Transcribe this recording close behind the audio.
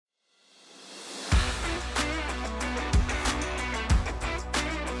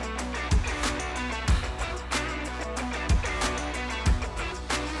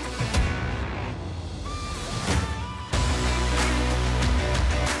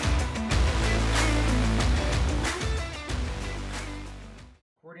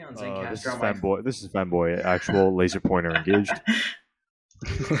This is on my fanboy. This is fanboy. Actual laser pointer engaged.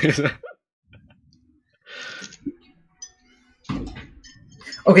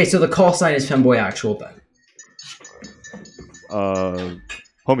 Okay, so the call sign is femboy actual then.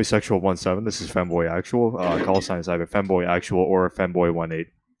 Homosexual 17. This is femboy actual. Call sign is either femboy actual or femboy 18.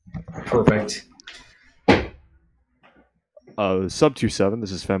 Perfect. Sub 27.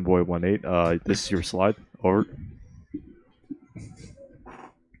 This is femboy 18. This is your slide. Over.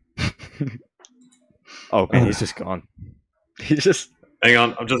 Oh man, he's just gone. He's just hang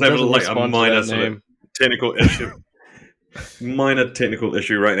on. I'm just having like a minor sort of technical issue. Minor technical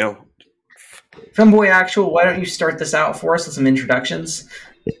issue right now. Femboy actual, why don't you start this out for us with some introductions?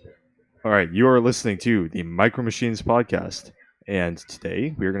 All right, you are listening to the Micro Machines podcast, and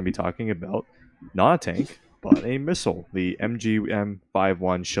today we are going to be talking about not a tank, but a missile, the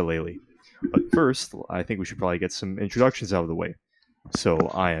MGM-51 Shillelagh. But first, I think we should probably get some introductions out of the way. So,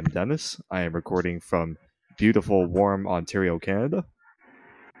 I am Dennis. I am recording from beautiful, warm Ontario, Canada.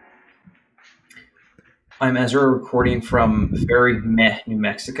 I'm Ezra, recording from very meh New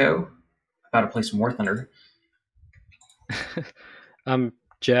Mexico. About to play some War Thunder. I'm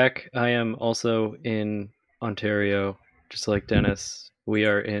Jack. I am also in Ontario, just like Dennis. We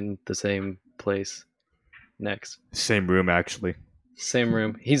are in the same place. Next. Same room, actually. Same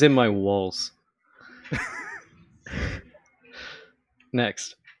room. He's in my walls.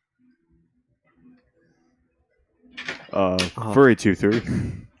 Next.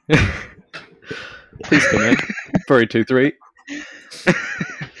 Furry23. Please come in. Furry23.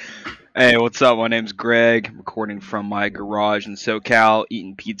 Hey, what's up? My name's Greg. I'm recording from my garage in SoCal,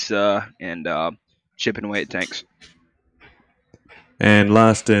 eating pizza and chipping away at tanks. And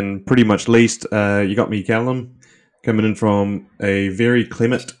last and pretty much least, you got me, Callum, coming in from a very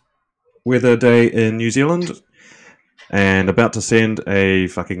clement weather day in New Zealand and about to send a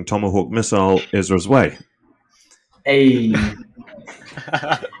fucking Tomahawk missile Ezra's way. Hey.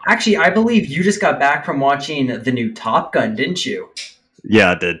 Actually, I believe you just got back from watching the new Top Gun, didn't you?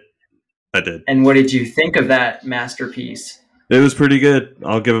 Yeah, I did. And what did you think of that masterpiece? It was pretty good.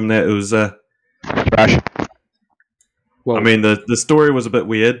 I'll give him that. It was Trash. I mean, the story was a bit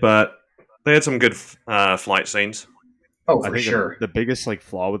weird, but they had some good flight scenes. Oh, I for think sure. the biggest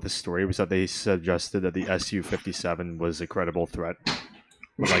flaw with the story was that they suggested that the Su-57 was a credible threat.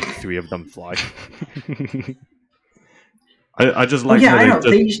 Like 3 of them fly. I just like I know.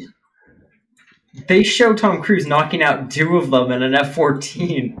 They show Tom Cruise knocking out 2 of them in an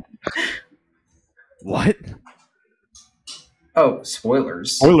F-14. What? Oh,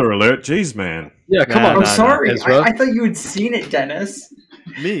 spoilers. Spoiler alert. Jeez, man. Yeah, come on. Oh, sorry. Ezra. I thought you had seen it, Dennis.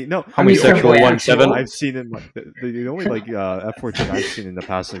 Me? No. Homosexual Femboy 17. actual. I've seen it the only F-14 I've seen in the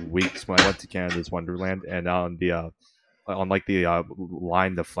past weeks when I went to Canada's Wonderland, and on the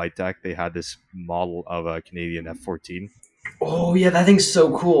line, the flight deck, they had this model of a Canadian F-14. Oh, yeah, that thing's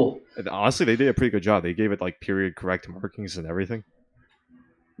so cool. And honestly, they did a pretty good job. They gave it period correct markings and everything.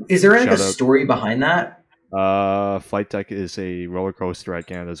 Is there a Shout out. story behind that? Flight deck is a roller coaster at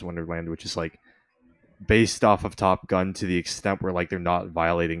Canada's Wonderland, which is based off of Top Gun to the extent where they're not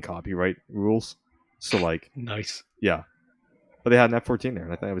violating copyright rules. So Nice. yeah, but they had an F-14 there,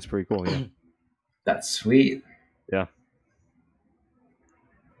 and I thought it was pretty cool. Yeah, That's sweet. yeah.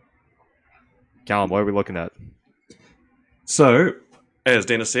 Callum, what are we looking at? So, as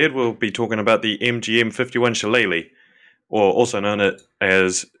Dennis said, we'll be talking about the MGM-51 Shillelagh, or also known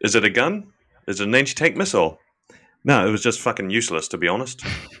as, is it a gun? Is it an anti-tank missile? No, it was just fucking useless, to be honest.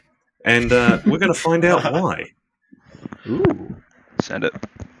 And we're going to find out why. Ooh, Send it.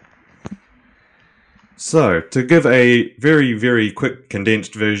 So, to give a very, very quick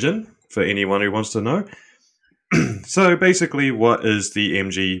condensed version for anyone who wants to know. So, basically, what is the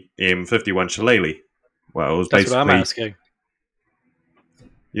MGM-51 Shillelagh? Well, it was That's basically... what I'm asking.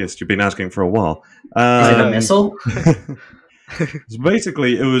 Yes, you've been asking for a while. Is it a missile? So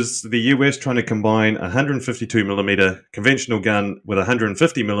basically, it was the US trying to combine a 152mm conventional gun with a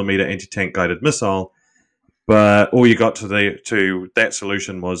 150mm anti-tank guided missile, but all you got to that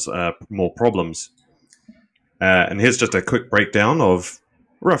solution was more problems. And here's just a quick breakdown of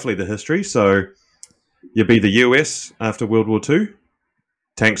roughly the history. So you be the US after World War II.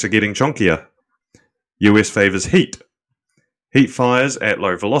 Tanks are getting chonkier. US favors heat. Heat fires at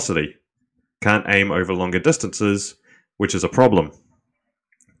low velocity. Can't aim over longer distances, which is a problem.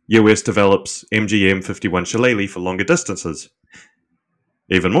 US develops MGM-51 Shillelagh for longer distances.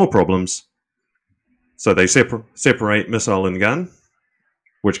 Even more problems. So they separate missile and gun,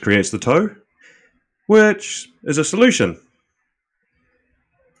 which creates the tow, which is a solution.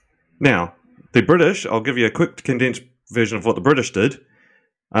 Now, the British, I'll give you a quick condensed version of what the British did.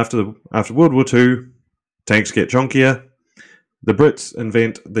 After World War II, tanks get chunkier. The Brits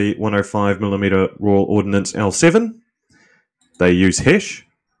invent the 105mm Royal Ordnance L7. They use HESH.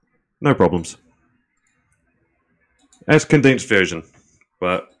 No problems. As condensed version,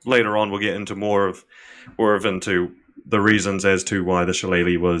 but later on we'll get into more of into the reasons as to why the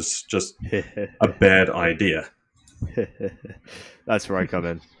Shillelagh was just a bad idea. That's where I come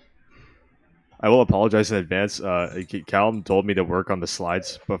in. I will apologize in advance. Callum told me to work on the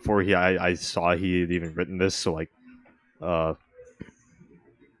slides before I saw he had even written this. So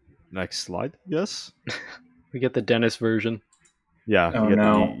next slide. Yes. We get the Dennis version. Yeah. Oh, you get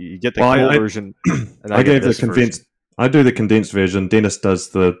no. you get the Well, cool I- version. And I get gave the this version. condensed. I do the condensed version. Dennis does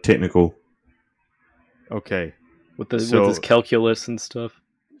the technical. Okay. With his So- calculus and stuff.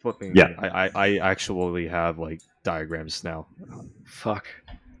 Flipping. Yeah. I actually have diagrams now. Fuck.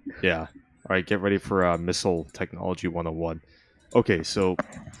 Yeah. All right, get ready for Missile Technology 101. Okay, so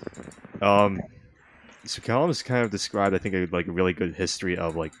Callum has kind of described, I think, a really good history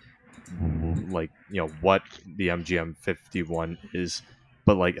of what the MGM-51 is,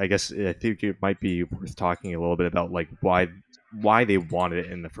 but I guess I think it might be worth talking a little bit about why they wanted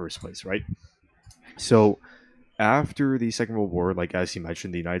it in the first place, right? So after the Second World War, as you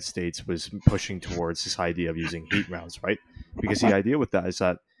mentioned, the United States was pushing towards this idea of using heat rounds, right? Because the idea with that is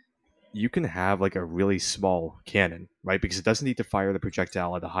that you can have a really small cannon, right? Because it doesn't need to fire the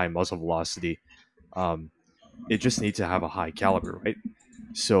projectile at a high muzzle velocity. It just needs to have a high caliber, right?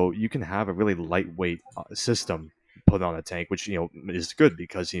 So you can have a really lightweight system put on a tank, which is good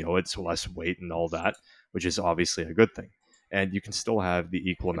because it's less weight and all that, which is obviously a good thing. And you can still have the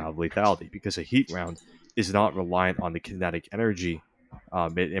equal amount of lethality because a heat round is not reliant on the kinetic energy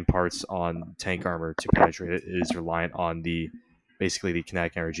it imparts on tank armor to penetrate it. It is reliant on basically the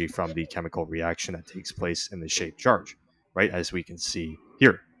kinetic energy from the chemical reaction that takes place in the shaped charge, right? As we can see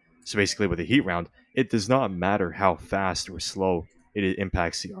here. So basically with a heat round, it does not matter how fast or slow it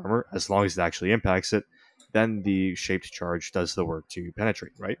impacts the armor, as long as it actually impacts it, then the shaped charge does the work to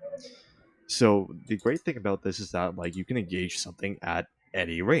penetrate, right? So the great thing about this is that you can engage something at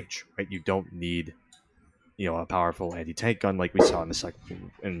any range, right? You don't need a powerful anti-tank gun like we saw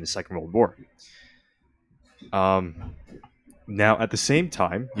in the Second World War. Now, at the same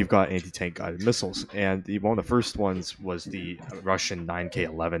time, you've got anti-tank guided missiles, and one of the first ones was the Russian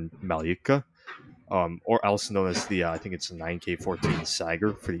 9K-11 Malyutka, or also known as I think it's the 9K-14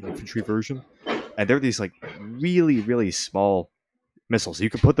 Sager for the infantry version. And they're these really, really small missiles. You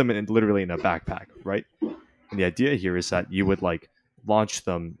could put them literally in a backpack, right? And the idea here is that you would launch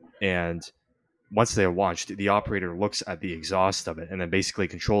them, and once they're launched, the operator looks at the exhaust of it and then basically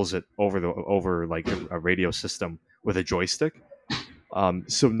controls it over a radio system with a joystick.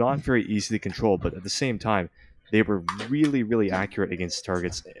 So not very easy to control, but at the same time, they were really, really accurate against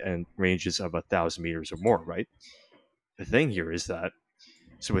targets and ranges of 1,000 meters or more, right? The thing here is that,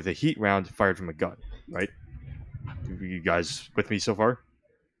 so with a heat round fired from a gun, right? Are you guys with me so far?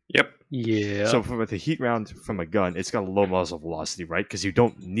 Yep. Yeah. So with a heat round from a gun, it's got a low muzzle velocity, right? Because you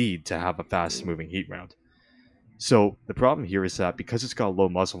don't need to have a fast-moving heat round. So the problem here is that because it's got a low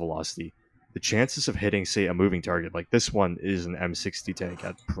muzzle velocity, the chances of hitting, say, a moving target, like this one is an M60 tank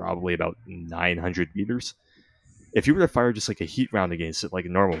at probably about 900 meters. If you were to fire just a heat round against it, like a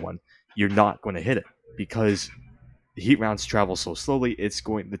normal one, you're not going to hit it because the heat rounds travel so slowly.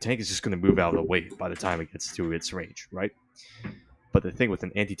 The tank is just going to move out of the way by the time it gets to its range, right? But the thing with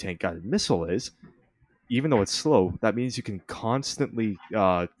an anti-tank guided missile is, even though it's slow, that means you can constantly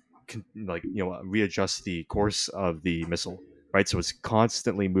readjust the course of the missile, right? So it's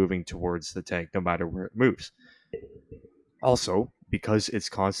constantly moving towards the tank no matter where it moves. Also, because it's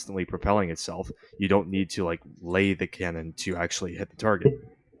constantly propelling itself, you don't need to lay the cannon to actually hit the target.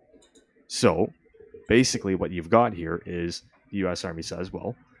 So basically what you've got here is the US Army says,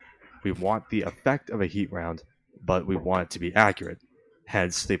 well, we want the effect of a heat round, but we want it to be accurate.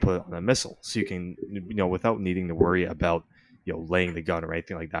 Hence, they put it on a missile, so you can, without needing to worry about, laying the gun or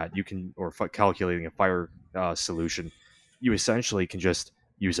anything like that. You can, or calculating a fire solution. You essentially can just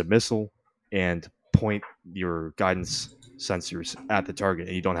use a missile and point your guidance sensors at the target,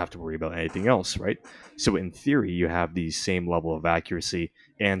 and you don't have to worry about anything else, right? So in theory, you have the same level of accuracy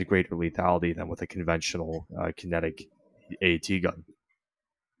and greater lethality than with a conventional kinetic AT gun.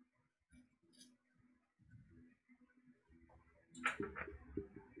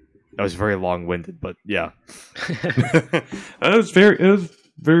 That was very long-winded, but yeah. It was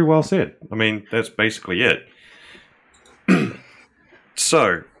very well said. I mean, that's basically it.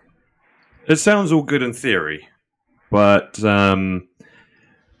 So, it sounds all good in theory, but the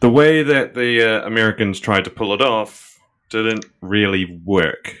way that the Americans tried to pull it off didn't really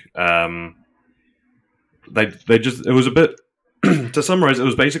work. They just, it was a bit, to summarize, it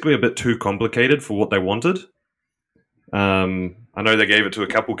was basically a bit too complicated for what they wanted. I know they gave it to a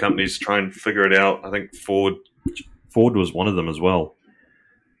couple companies to try and figure it out. I think Ford was one of them as well,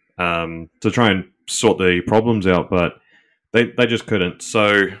 to try and sort the problems out, but they just couldn't.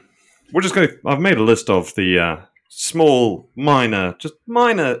 So we're just going to, I've made a list of the small, minor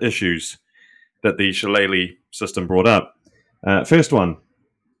issues that the Shillelagh system brought up. First one,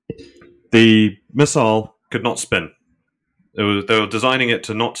 the missile could not spin. They were designing it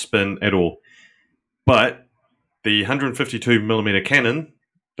to not spin at all. But the 152mm cannon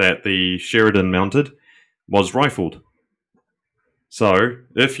that the Sheridan mounted was rifled. So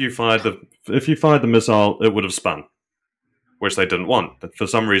if you fired the missile, it would have spun, which they didn't want. But for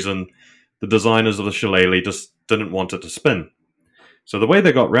some reason, the designers of the Shillelagh just didn't want it to spin. So the way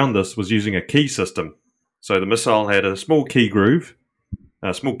they got around this was using a key system. So the missile had a small key groove,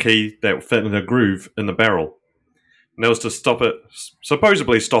 a small key that fit in a groove in the barrel. And that was to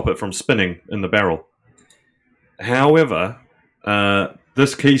supposedly stop it from spinning in the barrel. However,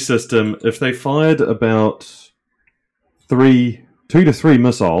 this key system, if they fired about 2 to 3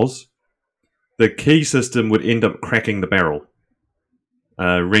 missiles, the key system would end up cracking the barrel,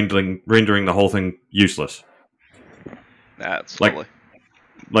 rendering the whole thing useless. That's Like- lovely.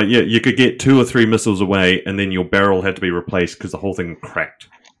 Like, yeah, you could get 2 or 3 missiles away, and then your barrel had to be replaced because the whole thing cracked.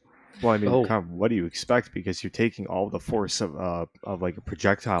 Well, I mean, Oh. kind of, what do you expect? Because you're taking all the force of like a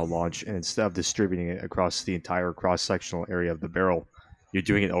projectile launch, and instead of distributing it across the entire cross-sectional area of the barrel, you're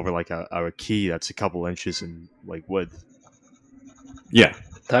doing it over like a key that's a couple inches in like width. Yeah,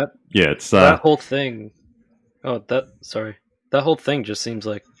 That yeah, it's that whole thing. That whole thing just seems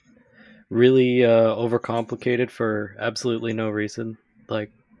like really overcomplicated for absolutely no reason. Like,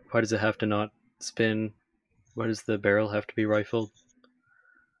 why does it have to not spin? Why does the barrel have to be rifled?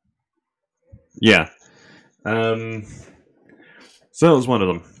 yeah. So that was one of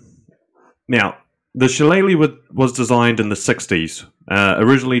them. Now, the Shillelagh was designed in the 60s,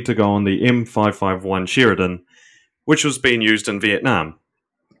 originally to go on the M551 Sheridan, which was being used in Vietnam.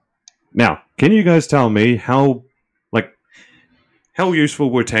 Now, can you guys tell me how useful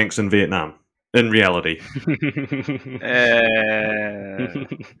were tanks in Vietnam in reality?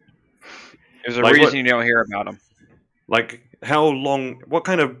 There's a Like reason what- you don't hear about them. Like, how long? What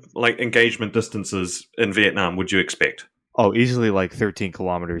kind of like engagement distances in Vietnam would you expect? Oh, easily like 13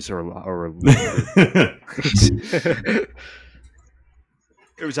 kilometers or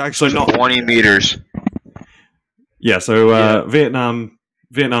it was actually not 20 meters. Yeah, so Yeah.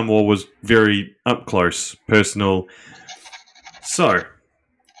 Vietnam War was very up close, personal. So,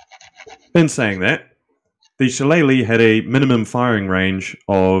 in saying that, the Shillelagh had a minimum firing range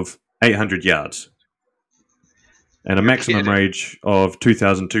of 800 yards and a You're maximum kidding. range of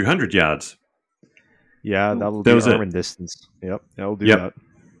 2,200 yards. Yeah, that'll That be was it. arming distance. Yep, that'll do Yep. that.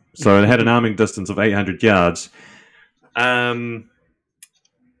 So it had an arming distance of 800 yards.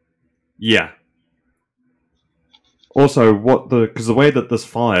 Yeah. Also, because the way that this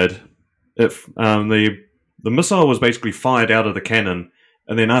fired, the missile was basically fired out of the cannon,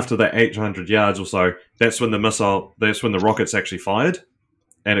 and then after that 800 yards or so, that's when the rockets actually fired,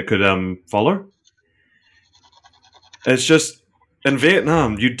 and it could follow. It's just in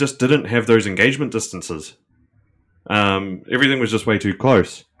Vietnam, you just didn't have those engagement distances. Everything was just way too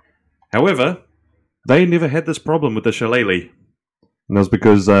close. However, they never had this problem with the Shillelagh, and that was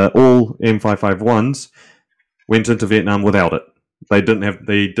because all M551s went into Vietnam without it. They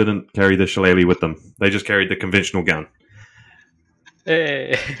didn't carry the Shillelagh with them. They just carried the conventional gun.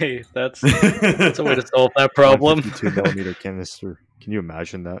 Hey, that's a way to solve that problem. 152 millimeter canister. Can you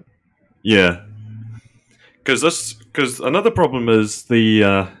imagine that? Yeah, because another problem is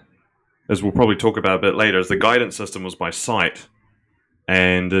as we'll probably talk about a bit later, is the guidance system was by sight,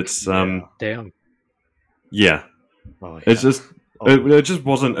 and it's Damn. yeah, Oh, yeah. it's just Oh. it just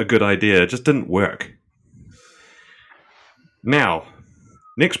wasn't a good idea. It just didn't work. Now,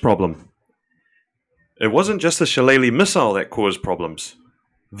 next problem. It wasn't just the Shillelagh missile that caused problems.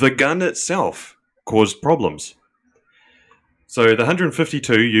 The gun itself caused problems. So the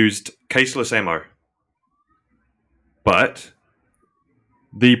 152 used caseless ammo. But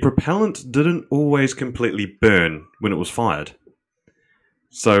the propellant didn't always completely burn when it was fired.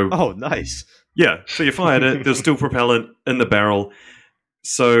 So, Oh, nice. yeah, so you fired it, there's still propellant in the barrel.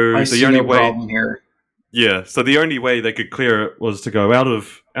 So I the see only no way problem here. Yeah, so the only way they could clear it was to go out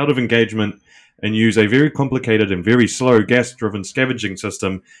of engagement and use a very complicated and very slow gas-driven scavenging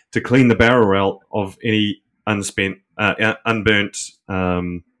system to clean the barrel out of any unburnt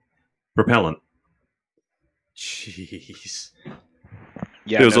propellant. Jeez.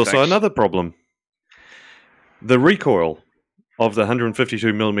 Yeah, There was no also thanks. another problem. The recoil of the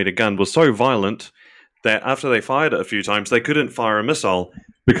 152 millimeter gun was so violent that after they fired it a few times, they couldn't fire a missile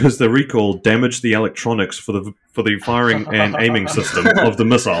because the recoil damaged the electronics for the firing and aiming system of the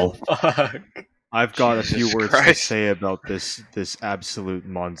missile. Fuck. I've got a Jesus few words to Christ. say about this absolute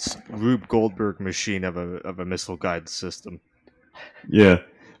Rube Goldberg machine of a missile guidance system. Yeah,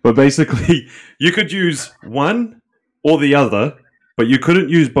 but basically, you could use one or the other, but you couldn't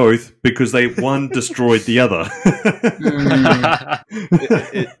use both because one destroyed the other.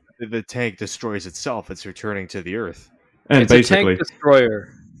 If the tank destroys itself, it's returning to the Earth. And It's basically, a tank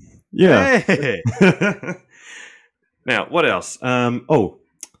destroyer. yeah. Hey! Now, what else?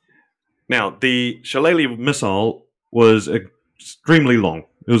 Now the Shillelagh missile was extremely long.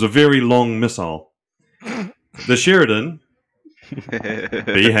 It was a very long missile. The Sheridan,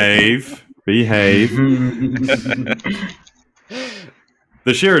 behave.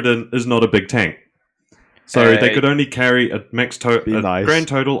 The Sheridan is not a big tank, so they could only carry a grand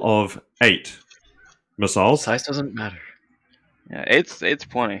total of 8 missiles. Size doesn't matter. Yeah, it's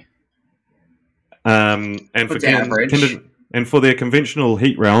plenty. And for What's average? and for their conventional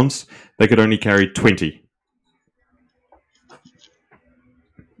heat rounds, they could only carry 20.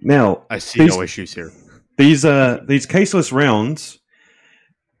 Now, I see no issues here. These caseless rounds,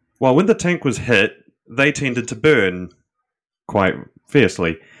 well, when the tank was hit, they tended to burn quite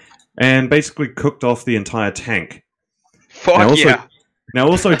fiercely, and basically cooked off the entire tank. Fuck yeah. Now,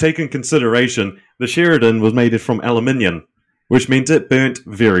 also take in consideration, the Sheridan was made from aluminium, which means it burnt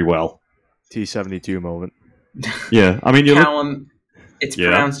very well. T-72 moment. Yeah, I mean, Callum, it's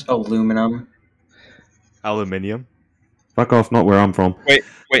pronounced aluminum. Aluminium. Fuck off, not where I'm from. Wait,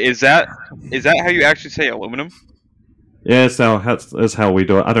 is that how you actually say aluminum? Yeah, that's how we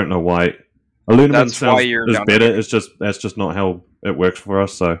do it. I don't know why. Aluminum That's why you're is down better. there. It's just not how it works for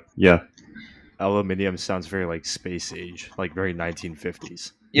us. So yeah. Aluminium sounds very like space age, like very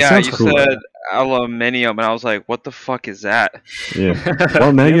 1950s. Yeah, sounds you cool. said aluminium, and I was like, "What the fuck is that?" Yeah.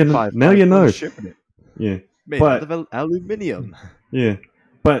 Well, now you know. Shipping it. Yeah. Made But- out of aluminium. Yeah.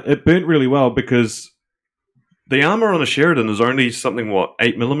 But it burnt really well because the armor on a Sheridan is only something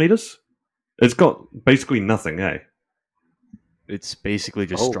 8 millimeters. It's got basically nothing, eh? It's basically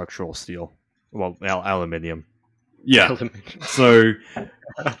just structural steel. Well, aluminium. Yeah. So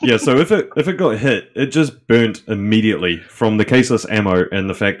if it got hit, it just burnt immediately from the caseless ammo and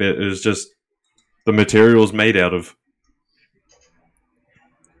the fact that it was just the materials made out of.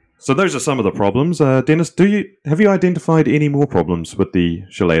 So those are some of the problems. Dennis, have you identified any more problems with the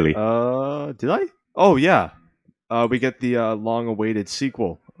Shillelagh? Did I? Oh yeah. We get the long-awaited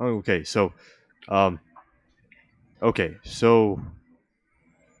sequel. Oh, okay, so,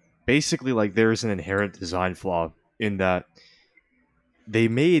 basically, like, there's an inherent design flaw in that they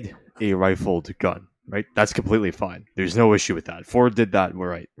made a rifled gun, right? That's completely fine. There's no issue with that. Ford did that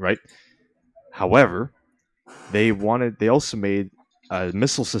right? However, they also made a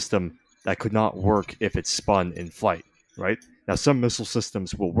missile system that could not work if it spun in flight, right? Now, some missile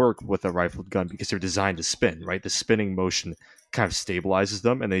systems will work with a rifled gun because they're designed to spin, right? The spinning motion kind of stabilizes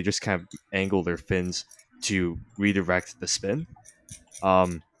them, and they just kind of angle their fins to redirect the spin.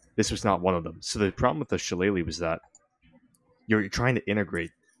 This was not one of them. So the problem with the Shillelagh was that you're trying to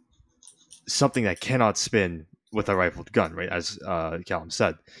integrate something that cannot spin with a rifled gun, right? As Callum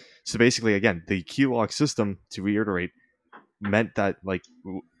said. So basically, again, the key lock system, to reiterate, meant that like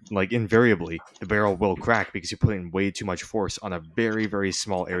invariably the barrel will crack because you're putting way too much force on a very, very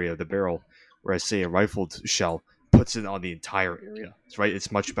small area of the barrel, whereas say a rifled shell puts it on the entire area, right?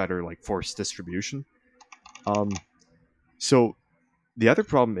 It's much better like force distribution. So the other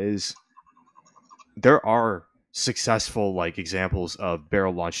problem is there are successful like examples of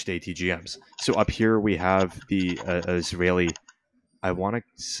barrel launched ATGMs. So up here we have the Israeli, I want to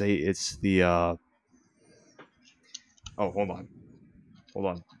say it's the oh, hold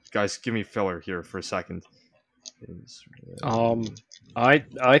on, guys, give me filler here for a second.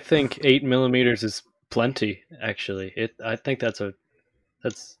 I think 8 millimeters is plenty. Actually, I think that's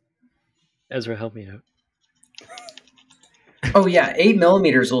Ezra, help me out. Oh yeah, 8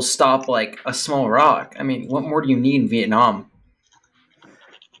 millimeters will stop like a small rock. I mean, what more do you need in Vietnam?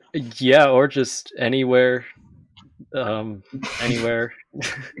 Yeah, or just anywhere. Anywhere.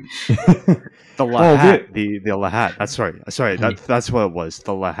 The Lahat, the Lahat. That's right. Sorry, that's what it was.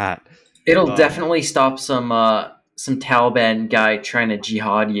 The Lahat. It'll definitely stop some Taliban guy trying to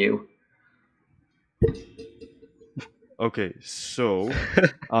jihad you. Okay, so so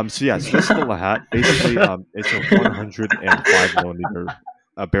this is the Lahat. Basically, it's a 105 millimeter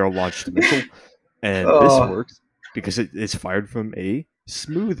barrel launched missile. And this works because it's fired from a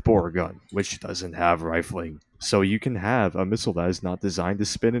smoothbore gun, which doesn't have rifling. So you can have a missile that is not designed to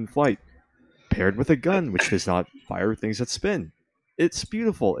spin in flight, paired with a gun which does not fire things that spin. It's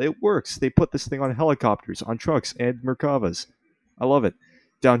beautiful. It works. They put this thing on helicopters, on trucks, and Merkavas. I love it.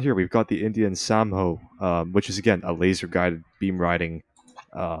 Down here, we've got the Indian Samho, which is, again, a laser-guided, beam-riding,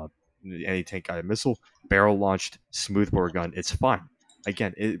 anti-tank guided missile, barrel-launched, smoothbore gun. It's fine.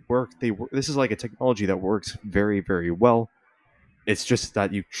 Again, it worked. This is like a technology that works very, very well. It's just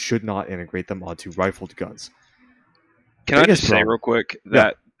that you should not integrate them onto rifled guns. Can I just say real quick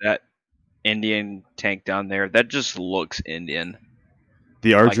that that Indian tank down there, that just looks Indian.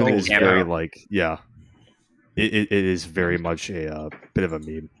 The Arjun is very it is very much a bit of a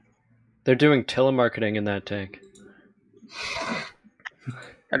meme. They're doing telemarketing in that tank.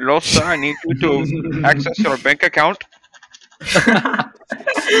 Hello, sir. I need you to access your bank account.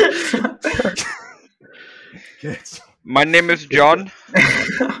 My name is John.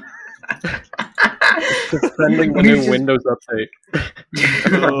 Defending the new Windows update.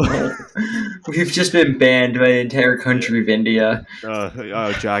 We've just been banned by the entire country of India.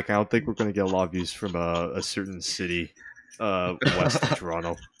 Jack, I don't think we're going to get a lot of views from a certain city west of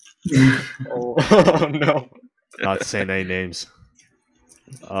Toronto. Oh no. Not saying any names.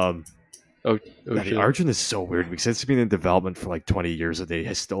 The Arjun is so weird because it's been in development for like 20 years and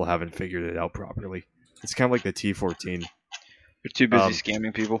they still haven't figured it out properly. It's kind of like the T-14. You're too busy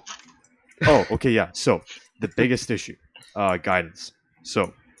scamming people. Oh, okay, yeah. So, the biggest issue, guidance.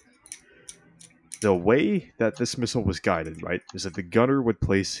 So, the way that this missile was guided, right, is that the gunner would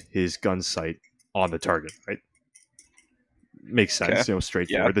place his gun sight on the target, right? Makes sense, Okay.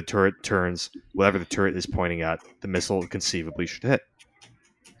 Straightforward. Yeah. The turret turns, whatever the turret is pointing at, the missile conceivably should hit.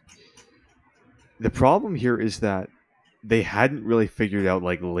 The problem here is that they hadn't really figured out,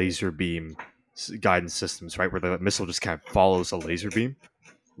 like, laser beam guidance systems, right, where the missile just kind of follows a laser beam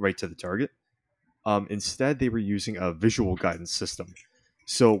right to the target. Instead, they were using a visual guidance system.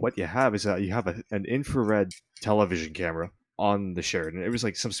 So what you have is you have an infrared television camera on the Sheridan. It was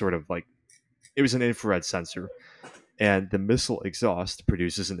like some sort of it was an infrared sensor, and the missile exhaust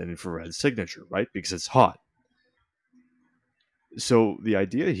produces an infrared signature, right? Because it's hot. So the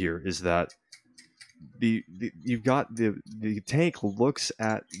idea here is that you've got the tank looks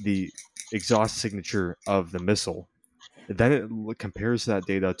at the exhaust signature of the missile, then it compares that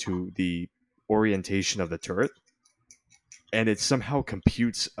data to the orientation of the turret, and it somehow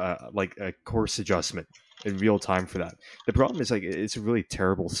computes like a course adjustment in real time for that. The problem is it's a really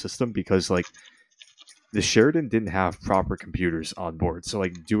terrible system because the Sheridan didn't have proper computers on board, so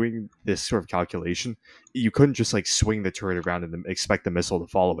doing this sort of calculation, you couldn't just swing the turret around and expect the missile to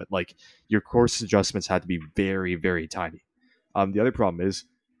follow it. Your course adjustments had to be very, very tiny. The other problem is,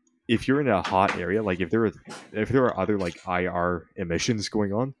 if you're in a hot area, if there are other IR emissions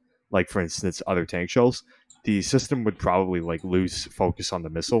going on, for instance other tank shells, the system would probably lose focus on the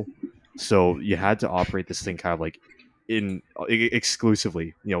missile. So you had to operate this thing kind of in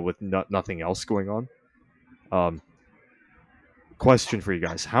exclusively, with nothing else going on. Question for you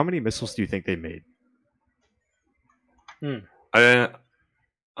guys: how many missiles do you think they made? I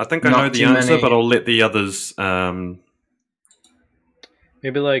think I Not know the too answer, many. but I'll let the others.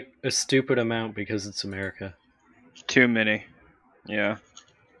 Maybe a stupid amount because it's America. Too many. Yeah.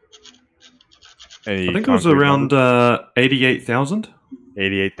 Any I think it was concrete around number? 88,000.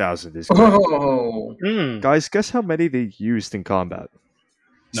 88,000 is correct. Oh, Guys, guess how many they used in combat?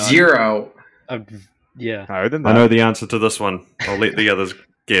 None. 0. Yeah. Higher than that. I know the answer to this one. I'll let the others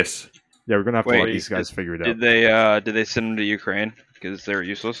guess. Yeah, we're gonna have to Wait, let these guys figure it out. Did they send them to Ukraine because they're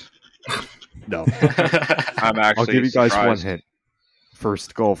useless? No, I'm actually. I'll give you guys one surprised. hint.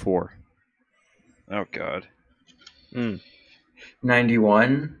 First Gulf War. Oh God.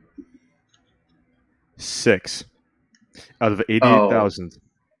 91. 6 out of 88,000.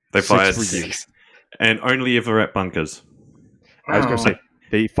 They fired were 6. used. And only ever at bunkers. I was gonna Oh. say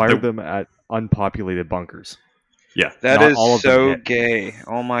they fired them at unpopulated bunkers. Yeah. That Not is all of them so hit. gay.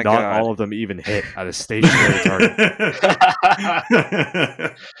 Oh my Not God. all of them even hit at a stationary target.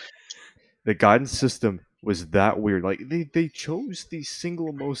 The guidance system was that weird. They chose the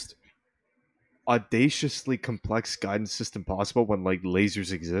single most audaciously complex guidance system possible when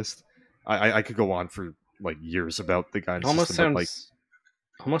lasers exist. I could go on for years about the guidance system.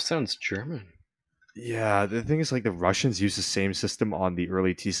 Almost sounds German. Yeah, the thing is the Russians used the same system on the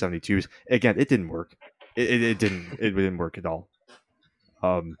early T-72s. Again, it didn't work. It didn't work at all.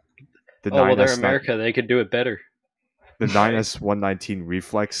 The They're 9S America. They could do it better. The 9S-119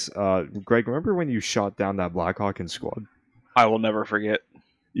 reflex. Greg, remember when you shot down that Blackhawk in squad? I will never forget.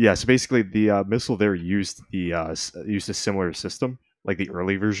 Yeah, so basically the missile there used used a similar system, like the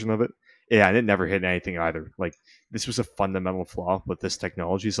early version of it. Yeah, and it never hit anything either. Like this was a fundamental flaw with this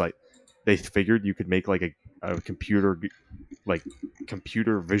technology. Is like they figured you could make like a like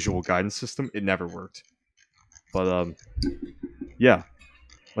computer visual guidance system. It never worked. But yeah,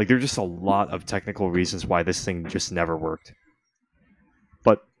 like there's just a lot of technical reasons why this thing just never worked.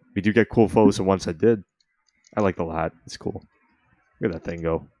 But we do get cool photos of once I did. I like the lat. It's cool. Look at that thing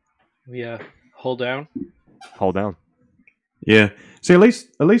go. Yeah. Hold down. Hold down. Yeah. See, at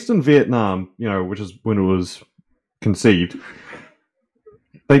least in Vietnam, which is when it was conceived,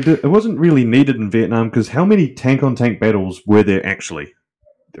 it wasn't really needed in Vietnam because how many tank-on-tank battles were there actually?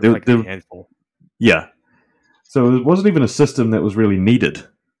 They're like a handful. Yeah. So it wasn't even a system that was really needed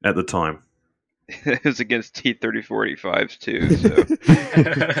at the time. It was against T-34-85s too. So.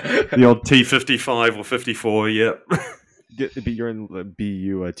 The old T-55 or 54, yep. You're in the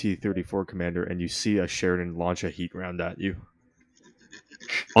BU T-34 commander, and you see a Sheridan launch a heat round at you.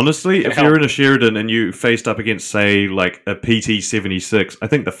 Honestly, if you're in a Sheridan and you faced up against, say, like a PT-76, I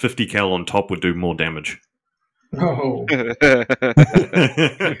think the 50 cal on top would do more damage. Oh.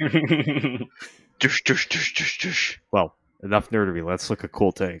 Well, enough nerdery. Let's look at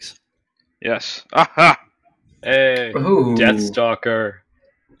cool tanks. Yes. Aha! Hey, Ooh. Deathstalker.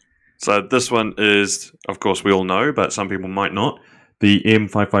 So this one is, of course, we all know, but some people might not. The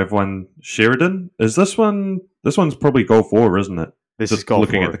M551 Sheridan. Is this one? This one's probably Gulf War, isn't it? This Just is Gulf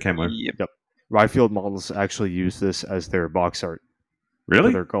looking War. at the camo. Yep. Ryfield models actually use this as their box art. For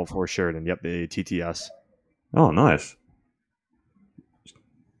Really? their Gulf War Sheridan. Yep, the TTS. Oh, nice.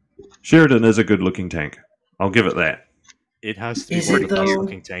 Sheridan is a good-looking tank. I'll give it that. It has to be Is one it of the best though?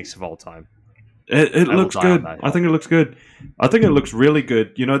 looking tanks of all time. It I will looks die on good. that I think it looks good. I think it looks really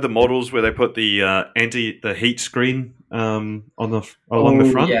good. You know the models where they put the the heat screen along the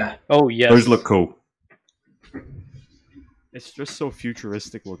front. Yeah. Oh, yes. Those look cool. It's just so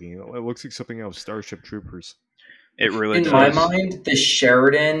futuristic looking. It looks like something out of Starship Troopers. It really In does. my mind, the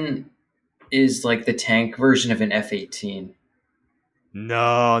Sheridan is like the tank version of an F-18.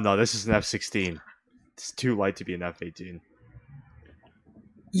 No, this is an F-16. It's too light to be an F-18.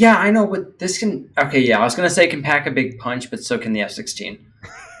 Yeah, I know, but this can... Okay, yeah, I was going to say it can pack a big punch, but so can the F-16.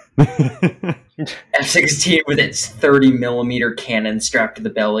 F-16 with its 30mm cannon strapped to the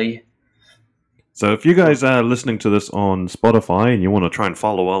belly. So if you guys are listening to this on Spotify and you want to try and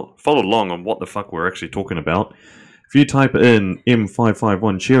follow along on what the fuck we're actually talking about, if you type in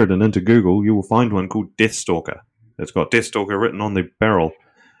M551 Sheridan into Google, you will find one called Deathstalker. It's got Deathstalker written on the barrel.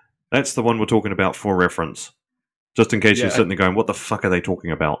 That's the one we're talking about for reference. Just in case you're sitting there going, what the fuck are they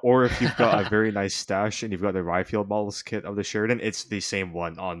talking about? Or if you've got a very nice stash and you've got the Ryfield models kit of the Sheridan, it's the same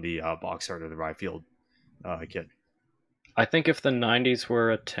one on the box art of the Ryfield kit. I think if the 90s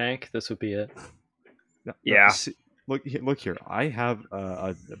were a tank, this would be it. No, Yeah. See, look here. I have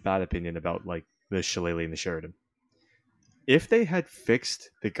a bad opinion about like the Shillelagh and the Sheridan. If they had fixed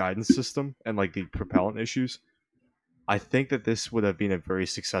the guidance system and like the propellant issues, I think that this would have been a very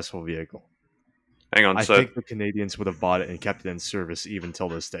successful vehicle. Hang on, I so think the Canadians would have bought it and kept it in service even till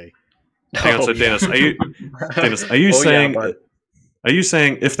this day. hang on, so Dennis, are you saying are you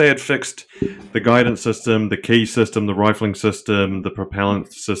saying if they had fixed the guidance system, the key system, the rifling system, the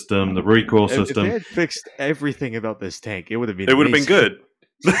propellant system, the recoil If system, they had fixed everything about this tank, it would have been it would have been amazing. good?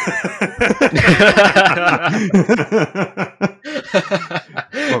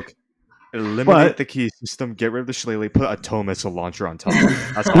 Look, eliminate But- the key system, get rid of the Shillelagh, put a tow missile launcher on top.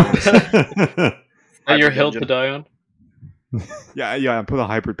 That's all I'm saying. Are your Hybrid hill to engine. die on? Yeah, and put a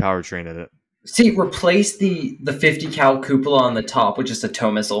hybrid powertrain in it. See, replace the 50 cal cupola on the top with just a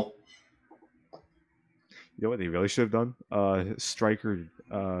tow missile. You know what they really should have done? Striker,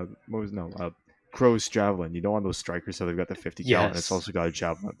 Crow's Javelin. You know on those Strikers, so they've got the 50 cal, and it's Yes. also got a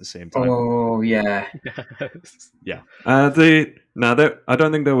Javelin at the same time. Oh, yeah. I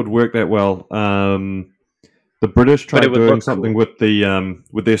don't think that would work that well. The British tried it would doing look something cool.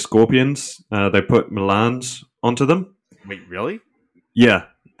 with their Scorpions. They put Milans onto them. Wait, really? Yeah,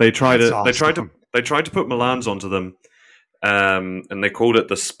 they tried That's it. awesome. They tried to put Milans onto them, and they called it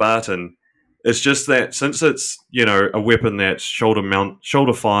the Spartan. It's just that since it's a weapon that's shoulder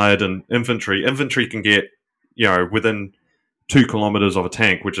fired, and infantry can get within 2 kilometers of a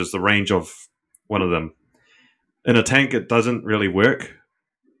tank, which is the range of one of them. In a tank, it doesn't really work.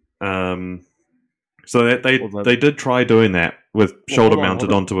 So that they did try doing that with shoulder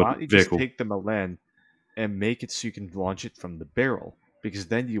mounted onto Why a don't you just vehicle. take the Milan and make it so you can launch it from the barrel, because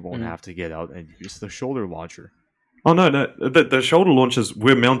then you won't Mm. have to get out and use the shoulder launcher. Oh no! The shoulder launchers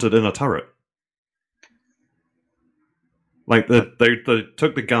were mounted in a turret. Like they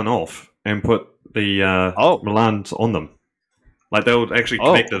took the gun off and put the Milans on them. Like they would actually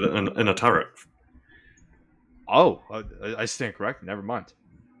connect it in a turret. Oh, I stand corrected. Never mind.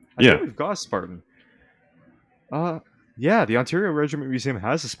 I think we've got a Spartan. Yeah, the Ontario Regiment Museum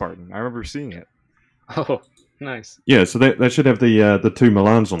has a Spartan. I remember seeing it. Oh, nice. Yeah, so they should have the two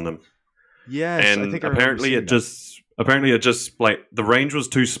Milans on them. Yes, and I think apparently it just like the range was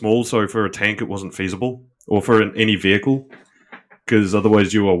too small, so for a tank it wasn't feasible, or for any vehicle, because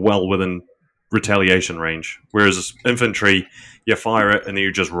otherwise you are well within retaliation range. Whereas infantry, you fire it and then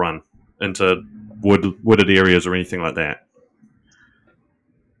you just run into wooded areas or anything like that.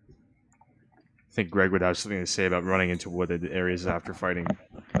 I think Greg would have something to say about running into wooded areas after fighting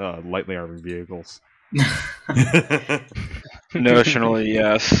lightly armored vehicles. Notionally,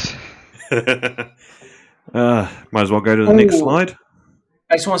 yes. Might as well go to the next slide.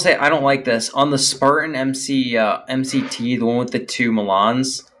 I just want to say I don't like this. On the Spartan MCT, the one with the two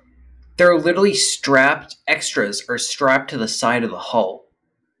Milans, they're literally extras are strapped to the side of the hull.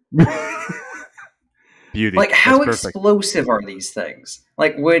 Beauty. Like, how explosive are these things?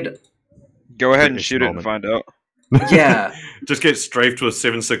 Like, would... Go ahead and shoot it and find out. Yeah. Just get strafed with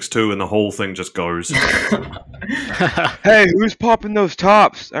 7.62 and the whole thing just goes. Hey, who's popping those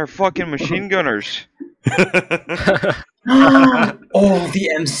tops? Our fucking machine gunners. Oh, the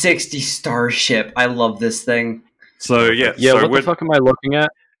M60 Starship. I love this thing. So, yeah. Yeah, so what the fuck am I looking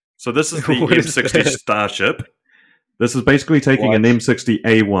at? So this is the What is M60 this? Starship. This is basically taking an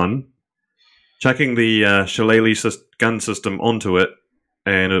M60A1, chucking the Shillelagh gun system onto it,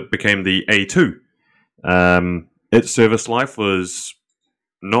 and it became the A2. Its service life was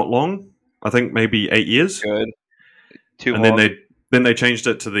not long. I think maybe 8 years. Good. Too and long. then they changed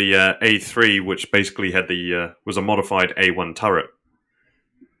it to the A3, which basically had was a modified A1 turret.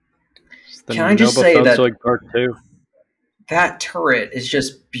 Can I just say that Part 2. that turret is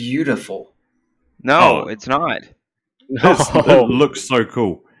just beautiful? No, it's not. It looks so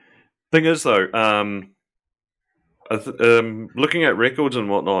cool. Thing is, though, looking at records and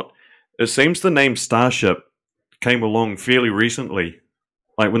whatnot, it seems the name Starship came along fairly recently.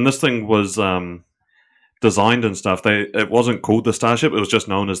 Like when this thing was designed and stuff, it wasn't called the Starship; it was just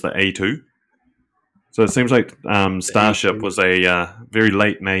known as the A2. So it seems like Starship was a very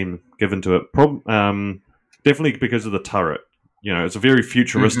late name given to it. Definitely because of the turret. You know, it's a very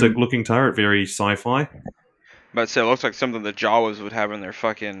futuristic-looking turret, very sci-fi. But it looks like something the Jawas would have in their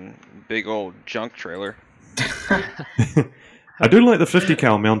fucking big old junk trailer. I do like the 50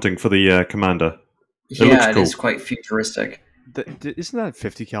 cal mounting for the commander. It is quite futuristic. Isn't that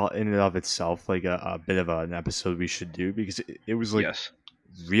 50 cal in and of itself like a bit of an episode we should do? Because it was like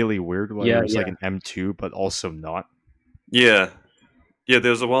really weird. Like it was like an M2, but also not. Yeah. Yeah,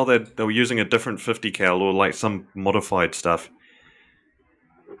 there was a while that they were using a different 50 cal or like some modified stuff.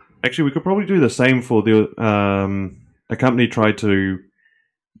 Actually, we could probably do the same for the... a company tried to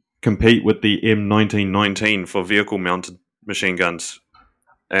compete with the M1919 for vehicle-mounted machine guns.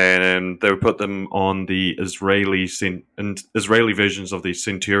 And they would put them on the Israeli versions of the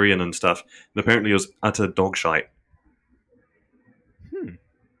Centurion and stuff. And apparently it was utter dog shite.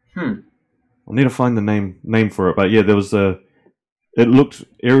 I'll need to find the name for it. But yeah, there was a... It looked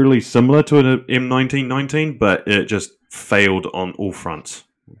eerily similar to an M1919, but it just failed on all fronts.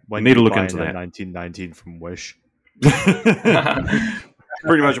 I need to look into that. 1919 from Wish.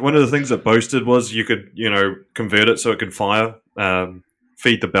 Pretty much one of the things it boasted was you could, convert it so it could fire,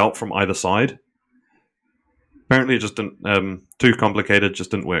 feed the belt from either side. Apparently it just didn't, too complicated,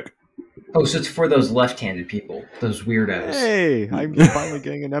 just didn't work. Oh, so it's for those left-handed people, those weirdos. Hey, I'm finally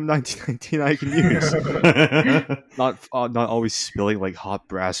getting an M1919 I can use. Not always spilling like hot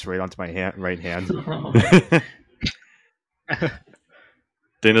brass right onto my right hand.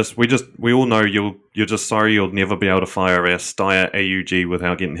 Dennis, we all know you're just sorry you'll never be able to fire a Steyr AUG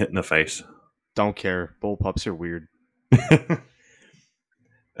without getting hit in the face. Don't care. Bullpups are weird.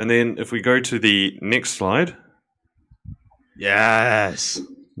 And then if we go to the next slide. Yes.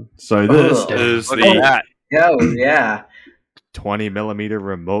 So this is the... Oh, yeah. 20mm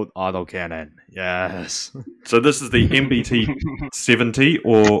remote autocannon. Yes. So this is the MBT-70,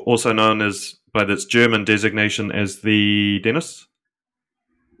 or also known as, by its German designation as the Dennis?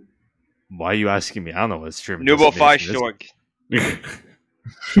 Why are you asking me? I don't know what it's German. Nobelfeistorg.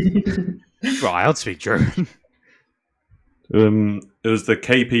 Bro, I don't speak German. It was the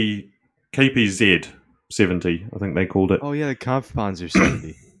KPZ 70, I think they called it. Oh yeah, the Kampfpanzer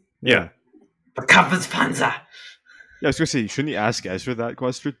 70. Yeah. The Kampfpanzer. Yeah, I was gonna say, shouldn't you ask Ezra that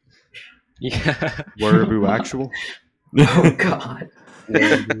question? Yeah. Where are you actual? Oh god.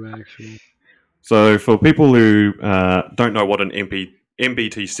 Actually. So for people who don't know what an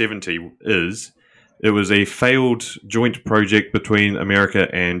MBT-70 is, it was a failed joint project between America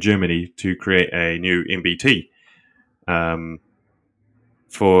and Germany to create a new MBT.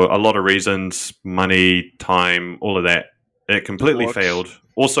 For a lot of reasons, money, time, all of that, it completely Looks. failed.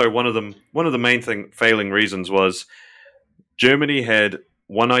 Also, one of the main failing reasons was Germany had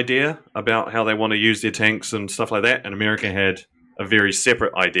one idea about how they want to use their tanks and stuff like that, and America had a very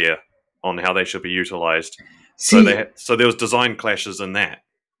separate idea on how they should be utilized. So See, so there was design clashes in that.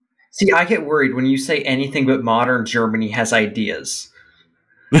 see, I get worried when you say anything but modern Germany has ideas.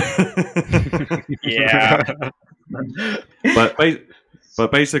 Yeah.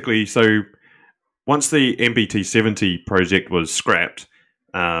 But basically, so once the MBT-70 project was scrapped,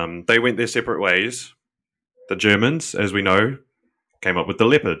 they went their separate ways. The Germans, as we know, came up with the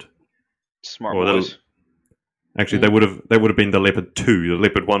Leopard. Smart Or the- boys. Actually, they would have been the Leopard 2. The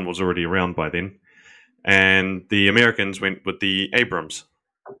Leopard 1 was already around by then. And the Americans went with the Abrams.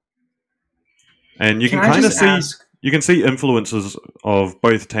 And you can I kind of just see ask? you can see influences of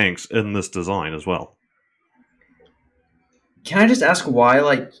both tanks in this design as well. Can I just ask why,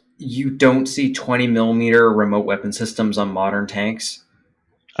 like, you don't see 20mm remote weapon systems on modern tanks?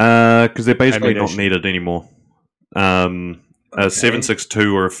 Because they're basically not Ammunition. needed anymore. A Okay.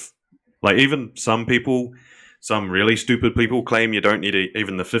 7.62 or like even some really stupid people claim you don't need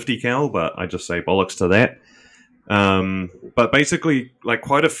even the 50 cal, but I just say bollocks to that. But basically, like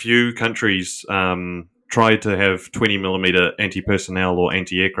quite a few countries tried to have 20mm anti-personnel or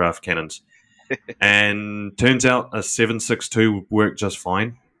anti-aircraft cannons, and turns out a 7.62 worked just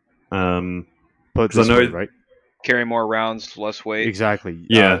fine. Put it 'Cause I this way, know- right? Carry more rounds, less weight. Exactly.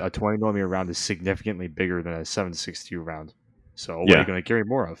 Yeah. A 20mm round is significantly bigger than a 7.62 round. So what Yeah. are you going to carry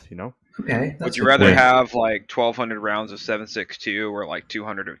more of? Okay. Would that's you a rather point. have like 1,200 rounds of 7.62 or like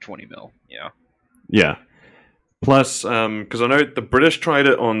 200 of 20 mil? Yeah. Yeah. Plus, because I know the British tried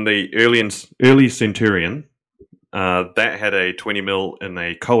it on the early Centurion. That had a 20mm in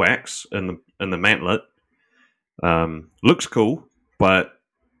a coax in the mantlet. Looks cool, but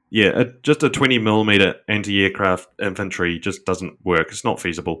yeah, just a 20mm anti-aircraft infantry just doesn't work. It's not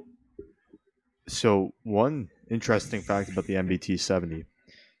feasible. So one interesting fact about the MBT-70,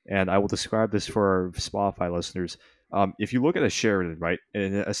 and I will describe this for our Spotify listeners. If you look at a Sheridan, right,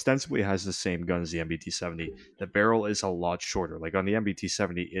 and it ostensibly has the same gun as the MBT-70, the barrel is a lot shorter. Like on the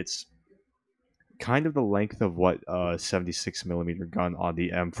MBT-70, it's kind of the length of what a 76mm gun on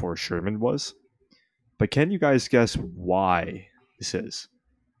the M4 Sherman was. But can you guys guess why this is?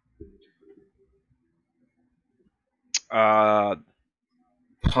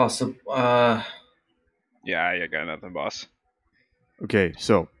 Possible. Yeah, I got nothing, boss. Okay,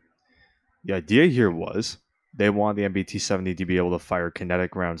 so the idea here was they wanted the MBT-70 to be able to fire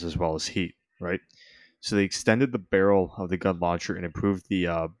kinetic rounds as well as heat, right? So they extended the barrel of the gun launcher and improved the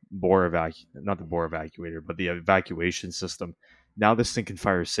not the bore evacuator, but the evacuation system. Now this thing can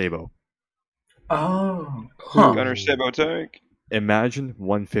fire Sabo. Oh. Huh. Gunner Sabo tank. Imagine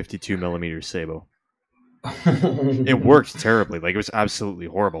 152mm Sabo. It worked terribly. Like, it was absolutely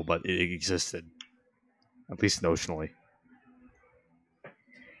horrible, but it existed. At least notionally.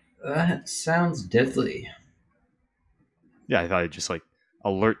 That sounds deadly. Yeah, I thought I'd just, like,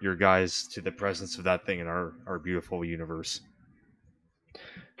 alert your guys to the presence of that thing in our beautiful universe.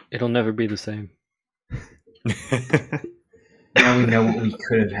 It'll never be the same. Now we know what we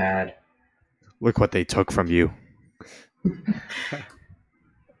could have had. Look what they took from you. Look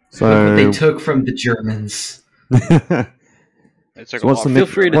what they So, took from the Germans. It took So a what's lot. the Feel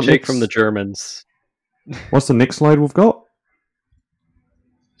next- free to what take next- from the Germans. what's the next slide we've got?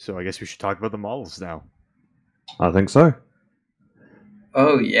 So I guess we should talk about the models now. I think so.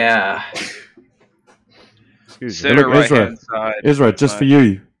 Oh, yeah. Excuse me. Center Look, right Ezra. hand side. Ezra, just for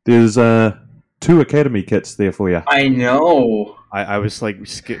you, there's 2 Academy kits there for you. I know. I was like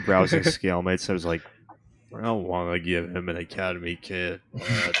browsing scale mates. I was like, I don't want to give him an academy kit.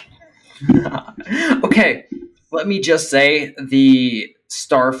 Okay, let me just say the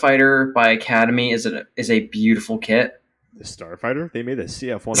Starfighter by Academy is a beautiful kit. The Starfighter? They made a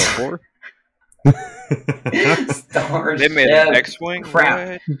CF-104? They made an X-wing.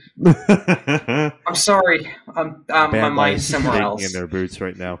 Crap. What? I'm sorry. My Bandai's mind's somewhere shaking else. in their boots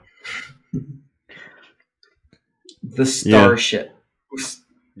right now. The Starship.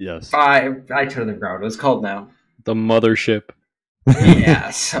 Yes. I totally forgot what it's called now. The mothership. Yeah,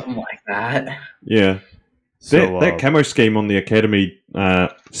 something like that. Yeah. So, That camo scheme on the Academy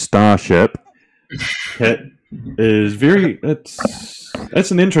Starship kit is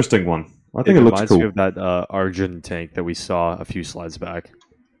it's an interesting one. I think it looks reminds cool. me of that Arjun tank that we saw a few slides back.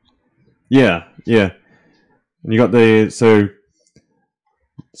 Yeah, yeah. And you got the so.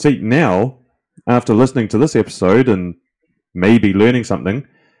 See now, after listening to this episode and maybe learning something,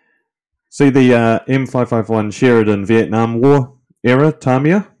 see the M551 Sheridan Vietnam War era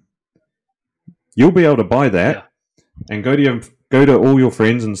Tamiya. You'll be able to buy that and go to all your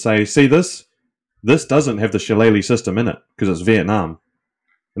friends and say, "See this? This doesn't have the Shillelagh system in it because it's Vietnam."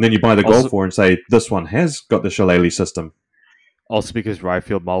 And then you buy the Also- Gulf War and say, "This one has got the Shillelagh system." Also, because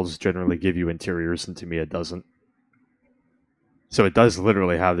Ryfield models generally give you interiors, and to me, it doesn't. So it does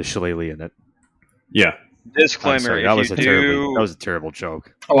literally have the Shillelagh in it. Yeah, I'm Disclaimer: sorry, if that was you a terrible. do, That was a terrible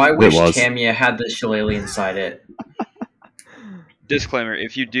joke. Oh, I wish was. Tamiya had the Shillelagh inside it. disclaimer: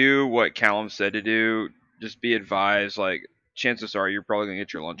 if you do what Callum said to do, just be advised. Like, chances are you're probably gonna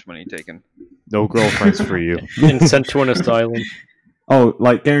get your lunch money taken. No girlfriends for you. And sent to an asylum. Oh,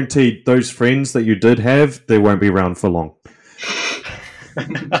 like guaranteed, those friends that you did have, they won't be around for long.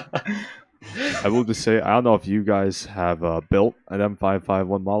 I will just say, I don't know if you guys have built an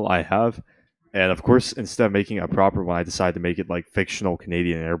M551 model. I have. And of course, instead of making a proper one, I decided to make it like fictional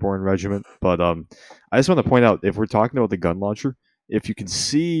Canadian Airborne Regiment. But I just want to point out, if we're talking about the gun launcher, if you can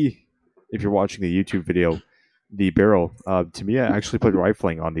see, if you're watching the YouTube video, the barrel, to me, I actually put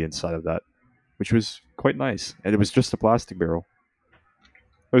rifling on the inside of that, which was quite nice. And it was just a plastic barrel.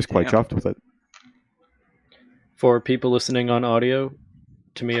 I was quite Damn. chuffed with it. For people listening on audio,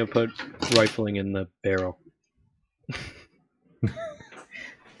 Tamia put rifling in the barrel.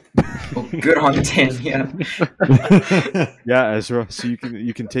 Well, good on Tamiya. Yeah, Ezra. So you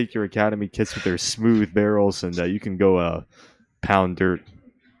can take your academy kits with their smooth barrels, and you can go pound dirt.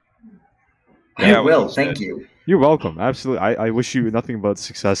 Yeah, I we will, can thank say- you. You're welcome. Absolutely. I wish you nothing but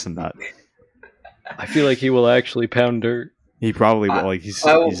success in that. I feel like he will actually pound dirt. He probably will. I- Like he's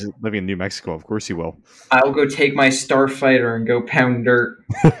living in New Mexico. Of course he will. I'll go take my Starfighter and go pound dirt.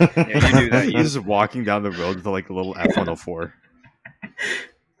 Yeah, you do that. He's just walking down the road with like a little F-104.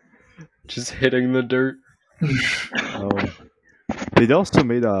 Just hitting the dirt. They also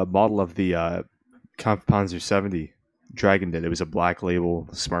made a model of the Kampfpanzer 70 Dragon did. It was a black label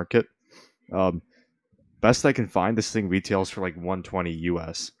smart kit. Best I can find, this thing retails for like $120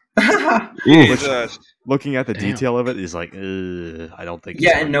 US. Jesus. Looking at the Damn. detail of it is like, I don't think.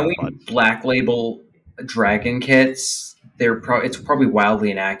 Yeah, it's and worth knowing that much. Black Label Dragon kits, it's probably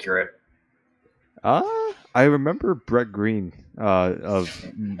wildly inaccurate. I remember Brett Green of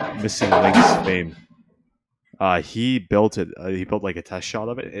Missing Links fame. He built it. He built like a test shot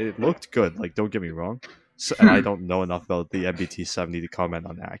of it. It looked good. Like, don't get me wrong. So, and I don't know enough about the MBT 70 to comment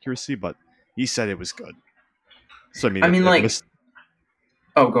on accuracy, but he said it was good. So I mean, like- Mis-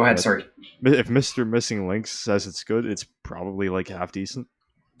 Oh, go ahead, But- sorry. if Mr. Missing Links says it's good, it's probably like half decent.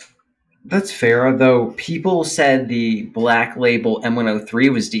 That's fair, though. People said the Black Label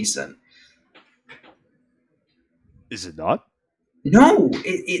M103 was decent. Is it not? No,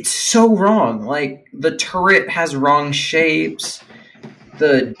 it's so wrong. Like, the turret has wrong shapes.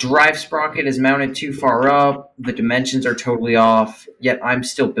 The drive sprocket is mounted too far up. The dimensions are totally off. Yet I'm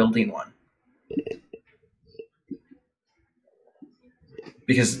still building one.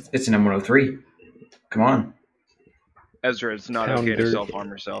 Because it's an M103. Come on. Ezra, it's not Pound okay to dirt. self-harm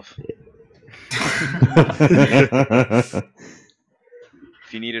yourself.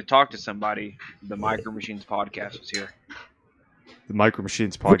 If you need to talk to somebody, the Micro Machines podcast is here. The Micro